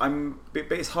award.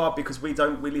 But it's hard because we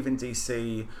live in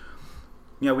DC.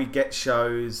 We get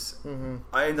shows.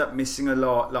 I end up missing a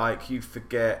lot. Like, you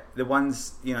forget the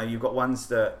ones. You've got ones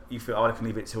that you feel, I can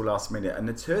leave it till last minute, and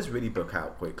the tours really book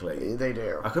out quickly. They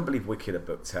do. I couldn't believe Wicked had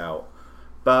booked out,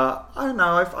 but I don't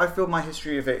know. I feel my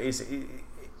history of it is.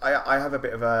 I have a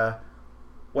bit of a.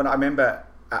 When I remember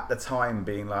at the time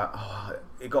being like,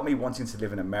 it got me wanting to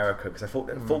live in America, because I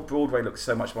thought Broadway looked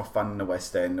so much more fun than the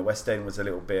West End. The West End was a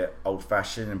little bit old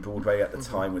fashioned, and Broadway at the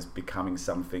time was becoming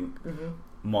something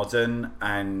modern,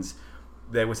 and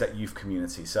there was that youth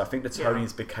community. So I think the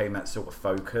Tonys became that sort of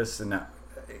focus, and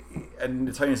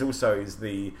the Tonys also is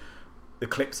the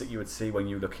clips that you would see when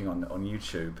you were looking on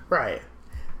YouTube. Right.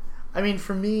 I mean,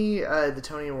 for me, the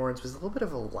Tony Awards was a little bit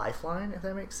of a lifeline, if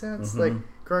that makes sense. Like,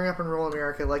 growing up in rural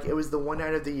America, like, it was the one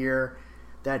night of the year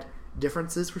that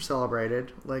differences were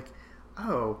celebrated. Like,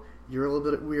 you're a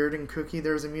little bit weird and kooky.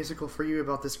 There's a musical for you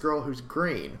about this girl who's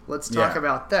green. Let's talk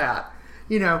about that.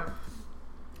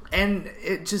 And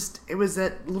it was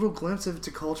that little glimpse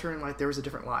into culture, and like there was a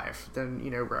different life than,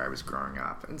 where I was growing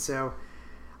up. And so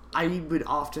I would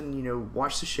often,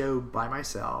 watch the show by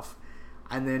myself.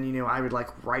 and then, you know, I would, like,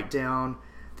 write down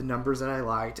the numbers that I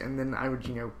liked, and then I would,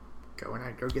 you know,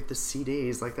 I'd go get the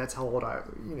CDs. Like, that's how old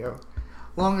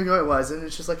long ago it was, and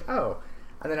it's just like, oh,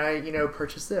 and then I, you know,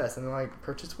 purchased this, and then, like,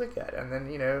 purchased Wicked, and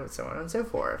then, you know, so on and so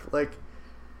forth. Like,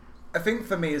 I think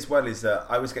for me as well is that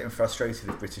I was getting frustrated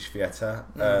with British theatre.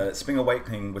 Spring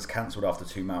Awakening was cancelled after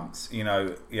 2 months. You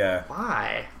know, yeah.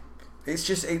 Why? It's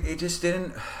just it just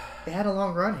didn't. They had a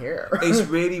long run here. It's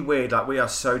really weird. Like, we are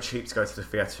so cheap to go to the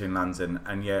theatre in London,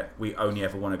 and yet we only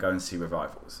ever want to go and see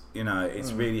revivals. You know,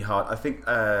 it's really hard. I think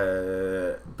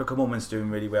Book of Mormon's doing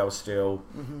really well still,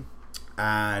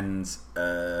 and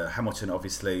Hamilton,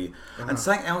 obviously. And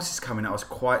something else is coming. I was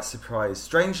quite surprised.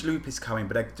 Strange Loop is coming,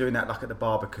 but they're doing that like at the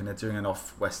Barbican. They're doing an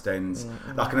off West End,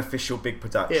 like an official big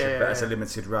production, but as a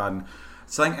limited run.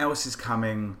 Something else is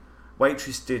coming.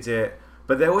 Waitress did it.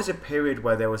 But there was a period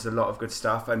where there was a lot of good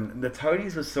stuff, and the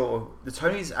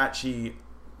Tonys actually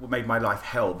made my life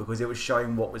hell, because it was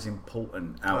showing what was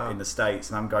important out in the States,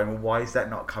 and I'm going, well, why is that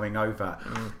not coming over?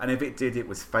 And if it did, it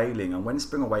was failing. And when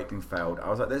Spring Awakening failed, I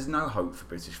was like, there's no hope for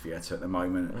British theatre at the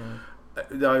moment.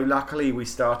 Though luckily we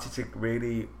started to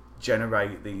really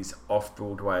generate these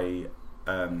off-Broadway,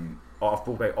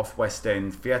 off West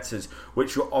End theatres,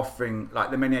 which were offering, like,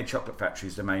 the Menier Chocolate Factory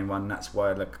is the main one. That's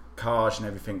where the Cage and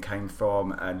everything came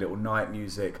from, and Little Night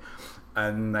Music,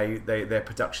 and their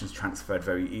productions transferred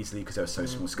very easily because they were so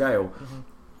small scale.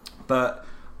 But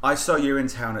I saw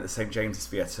Urinetown at the St James's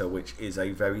Theatre, which is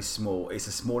it's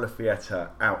a smaller theatre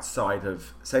outside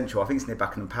of Central. I think it's near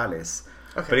Buckingham Palace.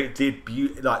 Okay. But it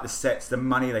did like the sets, the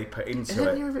money they put into it. Is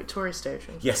it near Victoria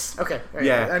Station? Yes. Okay. Right.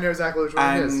 Yeah. I know exactly which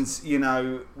one it is. And, you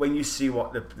know, when you see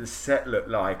what the set looked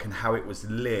like and how it was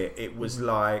lit, it was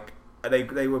like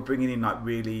they were bringing in, like,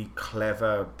 really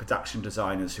clever production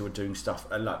designers who were doing stuff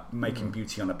like making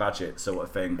beauty on a budget sort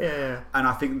of thing. Yeah. And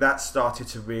I think that started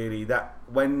to really,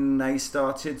 when they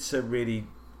started to really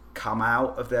come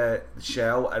out of their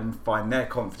shell and find their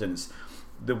confidence,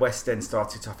 the West End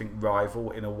started to, I think, rival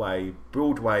in a way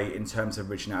Broadway in terms of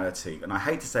originality. And I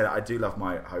hate to say that, I do love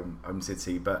my home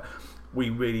city, but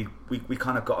we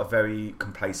kind of got a very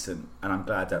complacent, and I'm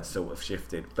glad that sort of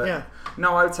shifted. But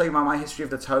no, I would say my history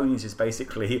of the Tonys is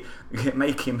basically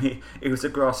making me, it was the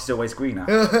grass is always greener.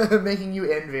 Making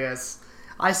you envious.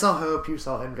 I saw hope, you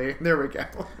saw envy. There we go.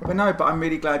 But I'm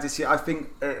really glad this year. I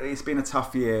think it's been a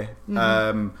tough year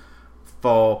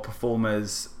for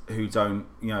performers who don't,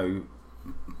 you know,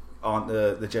 aren't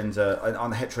the gender,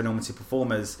 aren't the heteronormative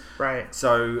performers, right?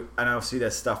 So, and obviously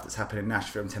there's stuff that's happened in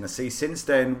Nashville and Tennessee since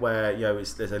then, where, you know,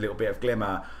 there's a little bit of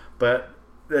glimmer, but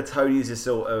the Tonys has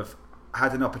sort of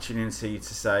had an opportunity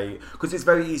to say, because it's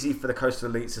very easy for the coastal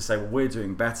elites to say, well, we're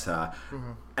doing better,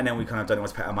 and then we kind of don't know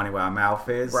what to put our money where our mouth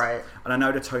is, right? And I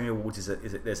know the Tony Awards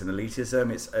there's an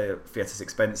elitism, it's theatre's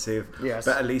expensive, yes,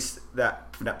 but at least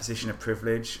from that position of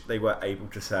privilege, they were able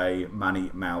to say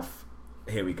money, mouth.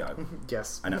 Here we go.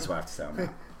 Yes. And that's what I have to say on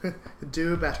that.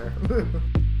 Do better.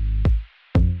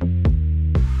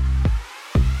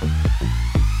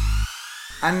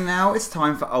 And now it's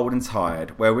time for Old and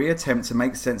Tired, where we attempt to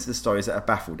make sense of the stories that have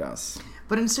baffled us.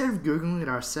 But instead of Googling it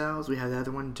ourselves, we have the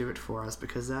other one do it for us,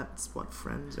 because that's what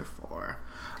friends are for.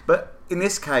 But in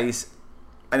this case,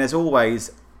 and as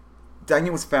always,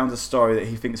 Daniel has found a story that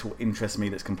he thinks will interest me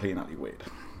that's completely and utterly weird.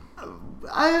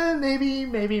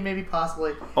 Maybe,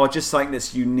 possibly. Or just something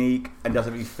that's unique and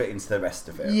doesn't really fit into the rest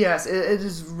of it. Yes, it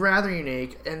is rather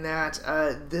unique in that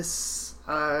this,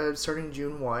 starting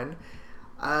June 1,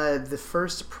 the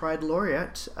first Pride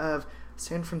Laureate of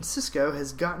San Francisco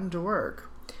has gotten to work.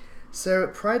 So,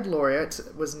 Pride Laureate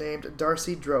was named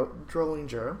Darcy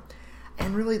Drollinger,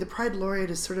 and really the Pride Laureate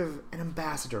is sort of an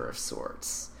ambassador of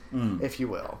sorts. If you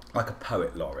will. Like a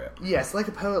poet laureate. Yes, like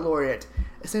a poet laureate.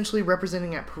 Essentially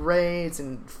representing at parades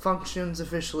and functions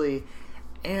officially.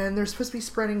 And they're supposed to be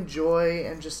spreading joy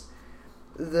and just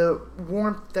the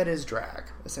warmth that is drag,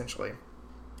 essentially,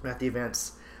 at the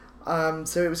events.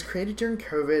 So it was created during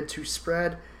COVID to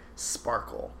spread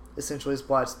sparkle, essentially is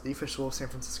what the official San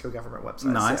Francisco government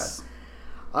website said.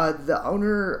 The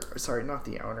owner, sorry, not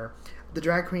the owner, the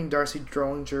drag queen Darcy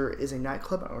Drollinger is a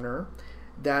nightclub owner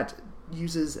that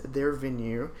uses their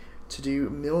venue to do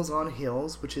Meals on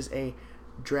Heels, which is a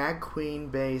drag queen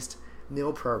based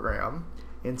meal program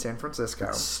in San Francisco.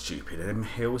 That's stupid. Them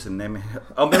hills and them...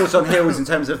 Oh, Meals on Heels in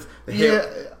terms of the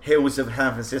hills of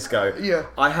San Francisco. Yeah.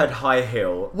 I had High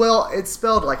Hill. Well, it's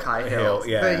spelled like High Hill.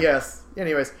 Yeah. But yes.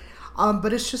 Anyways.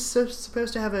 But it's just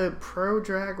supposed to have a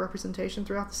pro-drag representation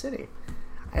throughout the city.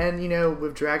 And,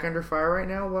 with Drag Under Fire right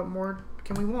now, what more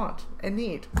can we want and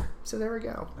need? So there we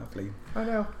go. Lovely. I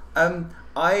know.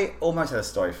 I almost had a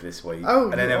story for this week.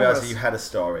 Oh, and then I realised that you had a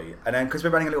story. And then, because we're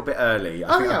running a little bit early,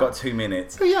 I think I've got 2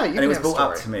 minutes. Oh, yeah, and it was brought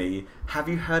up to me, have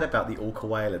you heard about the orca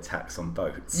whale attacks on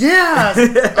boats? Yes!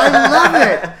 I love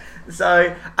it!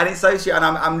 So, and it's so shit, and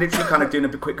I'm literally kind of doing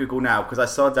a quick Google now, because I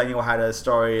saw Daniel had a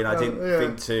story, and I didn't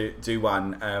think to do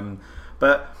one.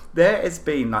 But there has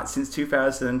been, since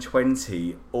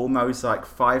 2020, almost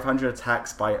 500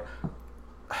 attacks by...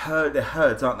 They're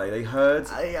herds, aren't they? They herds.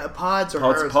 Pods or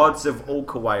herds. Pods of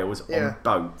orca whales on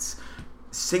boats,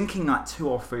 sinking 2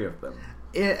 or 3 of them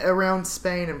around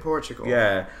Spain and Portugal.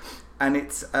 Yeah, and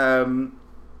it's and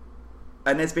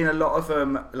there's been a lot of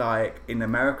them in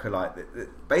America.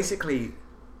 Basically,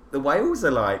 the whales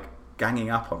are ganging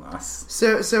up on us.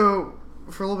 So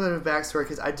for a little bit of backstory,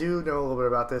 because I do know a little bit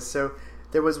about this. So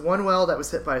there was one whale that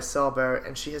was hit by a sailboat,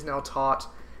 and she has now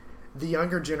taught the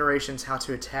younger generations how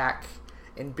to attack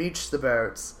and beach the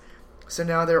boats. So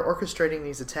now they're orchestrating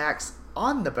these attacks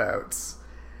on the boats.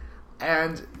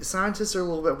 And scientists are a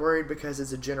little bit worried because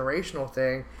it's a generational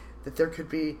thing that there could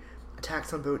be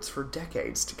attacks on boats for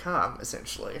decades to come,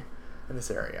 essentially, in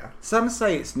this area. Some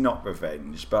say it's not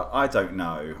revenge, but I don't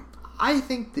know. I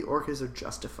think the orcas are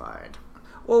justified.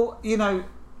 Well,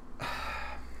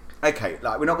 okay,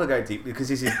 we're not going to go deep because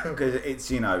this is because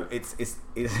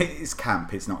it's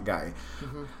camp, it's not gay.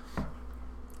 Mm-hmm.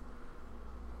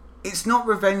 It's not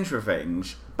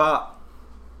revenge, but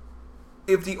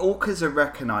if the orcas are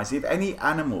recognising, if any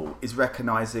animal is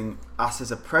recognising us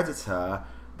as a predator,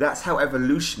 that's how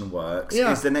evolution works.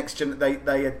 Yeah. Is the next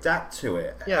they adapt to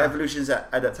it. Yeah. Evolution's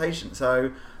adaptation.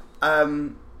 So,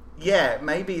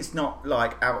 maybe it's not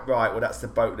outright. Well, that's the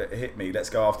boat that hit me.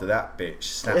 Let's go after that bitch.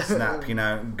 Snap, snap.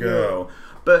 Girl. Yeah.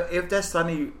 But if they're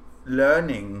suddenly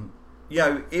learning.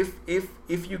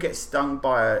 If you get stung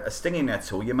by a stinging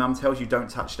nettle, your mum tells you don't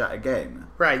touch that again.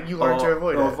 Right, you learn to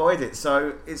avoid it.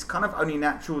 So it's kind of only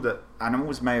natural that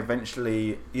animals may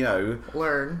eventually,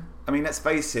 learn. I mean, let's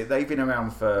face it, they've been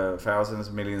around for thousands,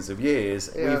 millions of years.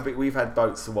 Yeah. We've had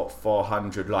boats of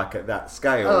 400, at that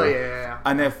scale. Oh, yeah.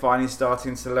 And they're finally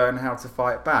starting to learn how to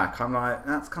fight back. I'm like,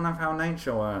 that's kind of how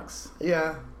nature works.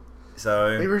 Yeah.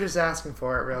 So we were just asking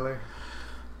for it, really.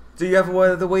 Do you have a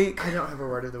word of the week? I don't have a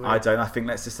word of the week. I don't. I think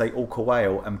let's just say orca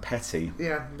whale and petty.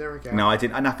 Yeah, there we go. No, I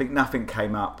didn't. And I think nothing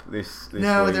came up this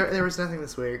no, week. there was nothing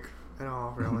this week at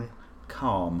all, really.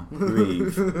 Calm.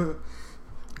 Breathe.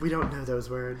 We don't know those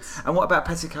words. And what about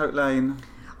Petticoat Lane?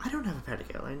 I don't have a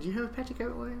Petticoat Lane. Do you have a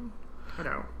Petticoat Lane? I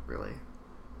don't, really.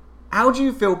 How do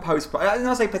you feel post-Pride? I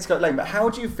didn't say Petticoat Lane, but how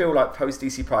do you feel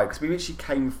post-DC Pride? Because we actually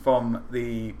came from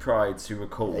the Pride to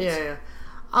record. Yeah.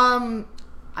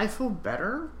 I feel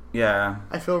better. Yeah.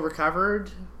 I feel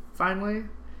recovered, finally.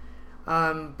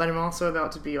 But I'm also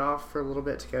about to be off for a little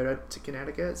bit to go to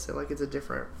Connecticut, so it's a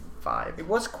different vibe. It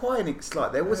was quite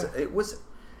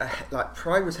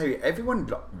Pride was heavy. Everyone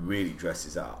really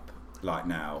dresses up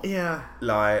now. Yeah.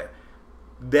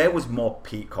 There was more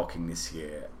peacocking this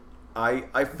year. I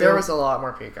feel there was a lot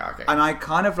more peacocking, and I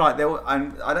kind of I don't know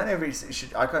if I don't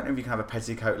know if you can have a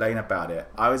Petticoat Lane about it.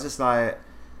 I was just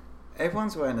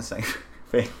everyone's wearing the same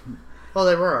thing. Well,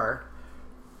 they were.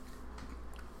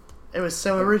 It was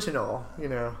so original,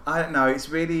 I don't know. It's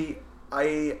really...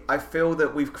 I feel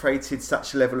that we've created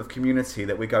such a level of community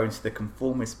that we go into the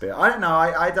conformist bit. I don't know.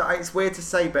 It's weird to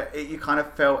say, but you kind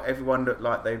of felt everyone looked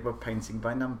like they were painting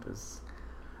by numbers.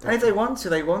 Definitely. And if they want to,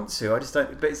 they want to. I just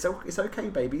don't... But it's okay,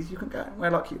 babies. You can go and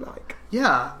wear like you like.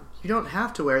 Yeah. You don't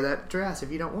have to wear that dress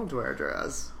if you don't want to wear a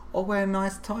dress. Or wear a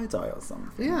nice tie-dye or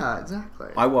something. Yeah, exactly.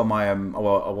 I wore my I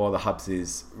wore the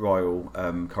Hubs' royal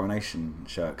coronation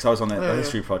shirt because I was on the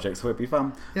history project, so it'd be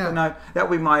fun. Yeah. But no, that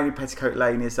would be my only Petticoat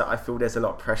Lane, is that I feel there's a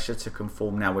lot of pressure to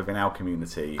conform now within our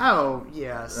community. Oh,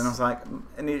 yes. And I was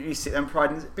and you sit there and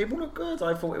Pride, and people look good.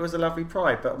 I thought it was a lovely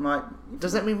Pride, but I'm like...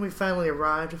 Does that mean we finally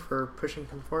arrived for pushing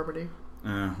conformity?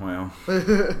 Well,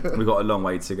 we've got a long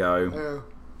way to go.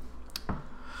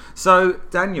 So,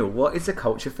 Daniel, what is the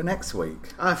culture for next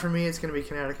week? For me, it's going to be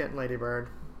Connecticut and Lady Bird.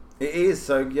 It is,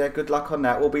 so yeah, good luck on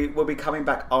that. We'll be coming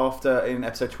back after in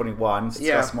episode 21 to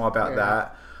discuss more about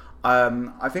that.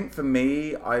 I think for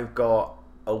me, I've got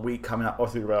a week coming up,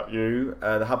 obviously about you.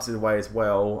 The Hubs is away as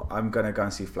well. I'm going to go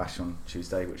and see Flash on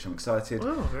Tuesday, which I'm excited.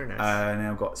 Oh, very nice. And then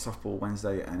I've got softball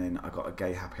Wednesday, and then I've got a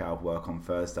gay happy hour work on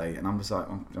Thursday. And I'm just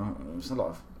there's a lot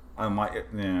of... I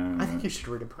think you should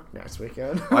read a book next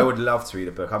weekend. I would love to read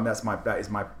a book. That is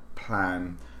my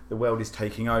plan. The world is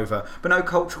taking over. But no,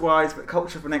 culture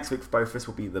for next week for both of us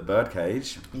will be The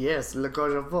Birdcage. Yes, Le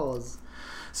Cage aux Folles.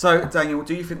 So, Daniel,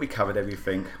 do you think we covered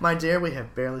everything? My dear, we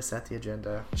have barely set the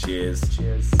agenda. Cheers.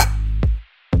 Cheers.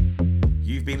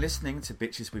 You've been listening to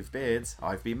Bitches with Beards.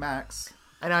 I've been Max.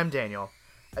 And I'm Daniel.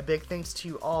 A big thanks to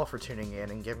you all for tuning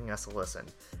in and giving us a listen.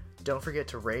 Don't forget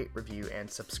to rate, review, and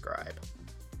subscribe.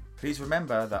 Please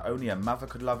remember that only a mother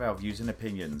could love our views and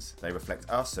opinions. They reflect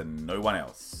us and no one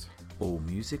else. All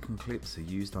music and clips are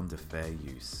used under fair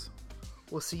use.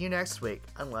 We'll see you next week,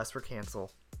 unless we're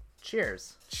canceled.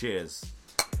 Cheers. Cheers.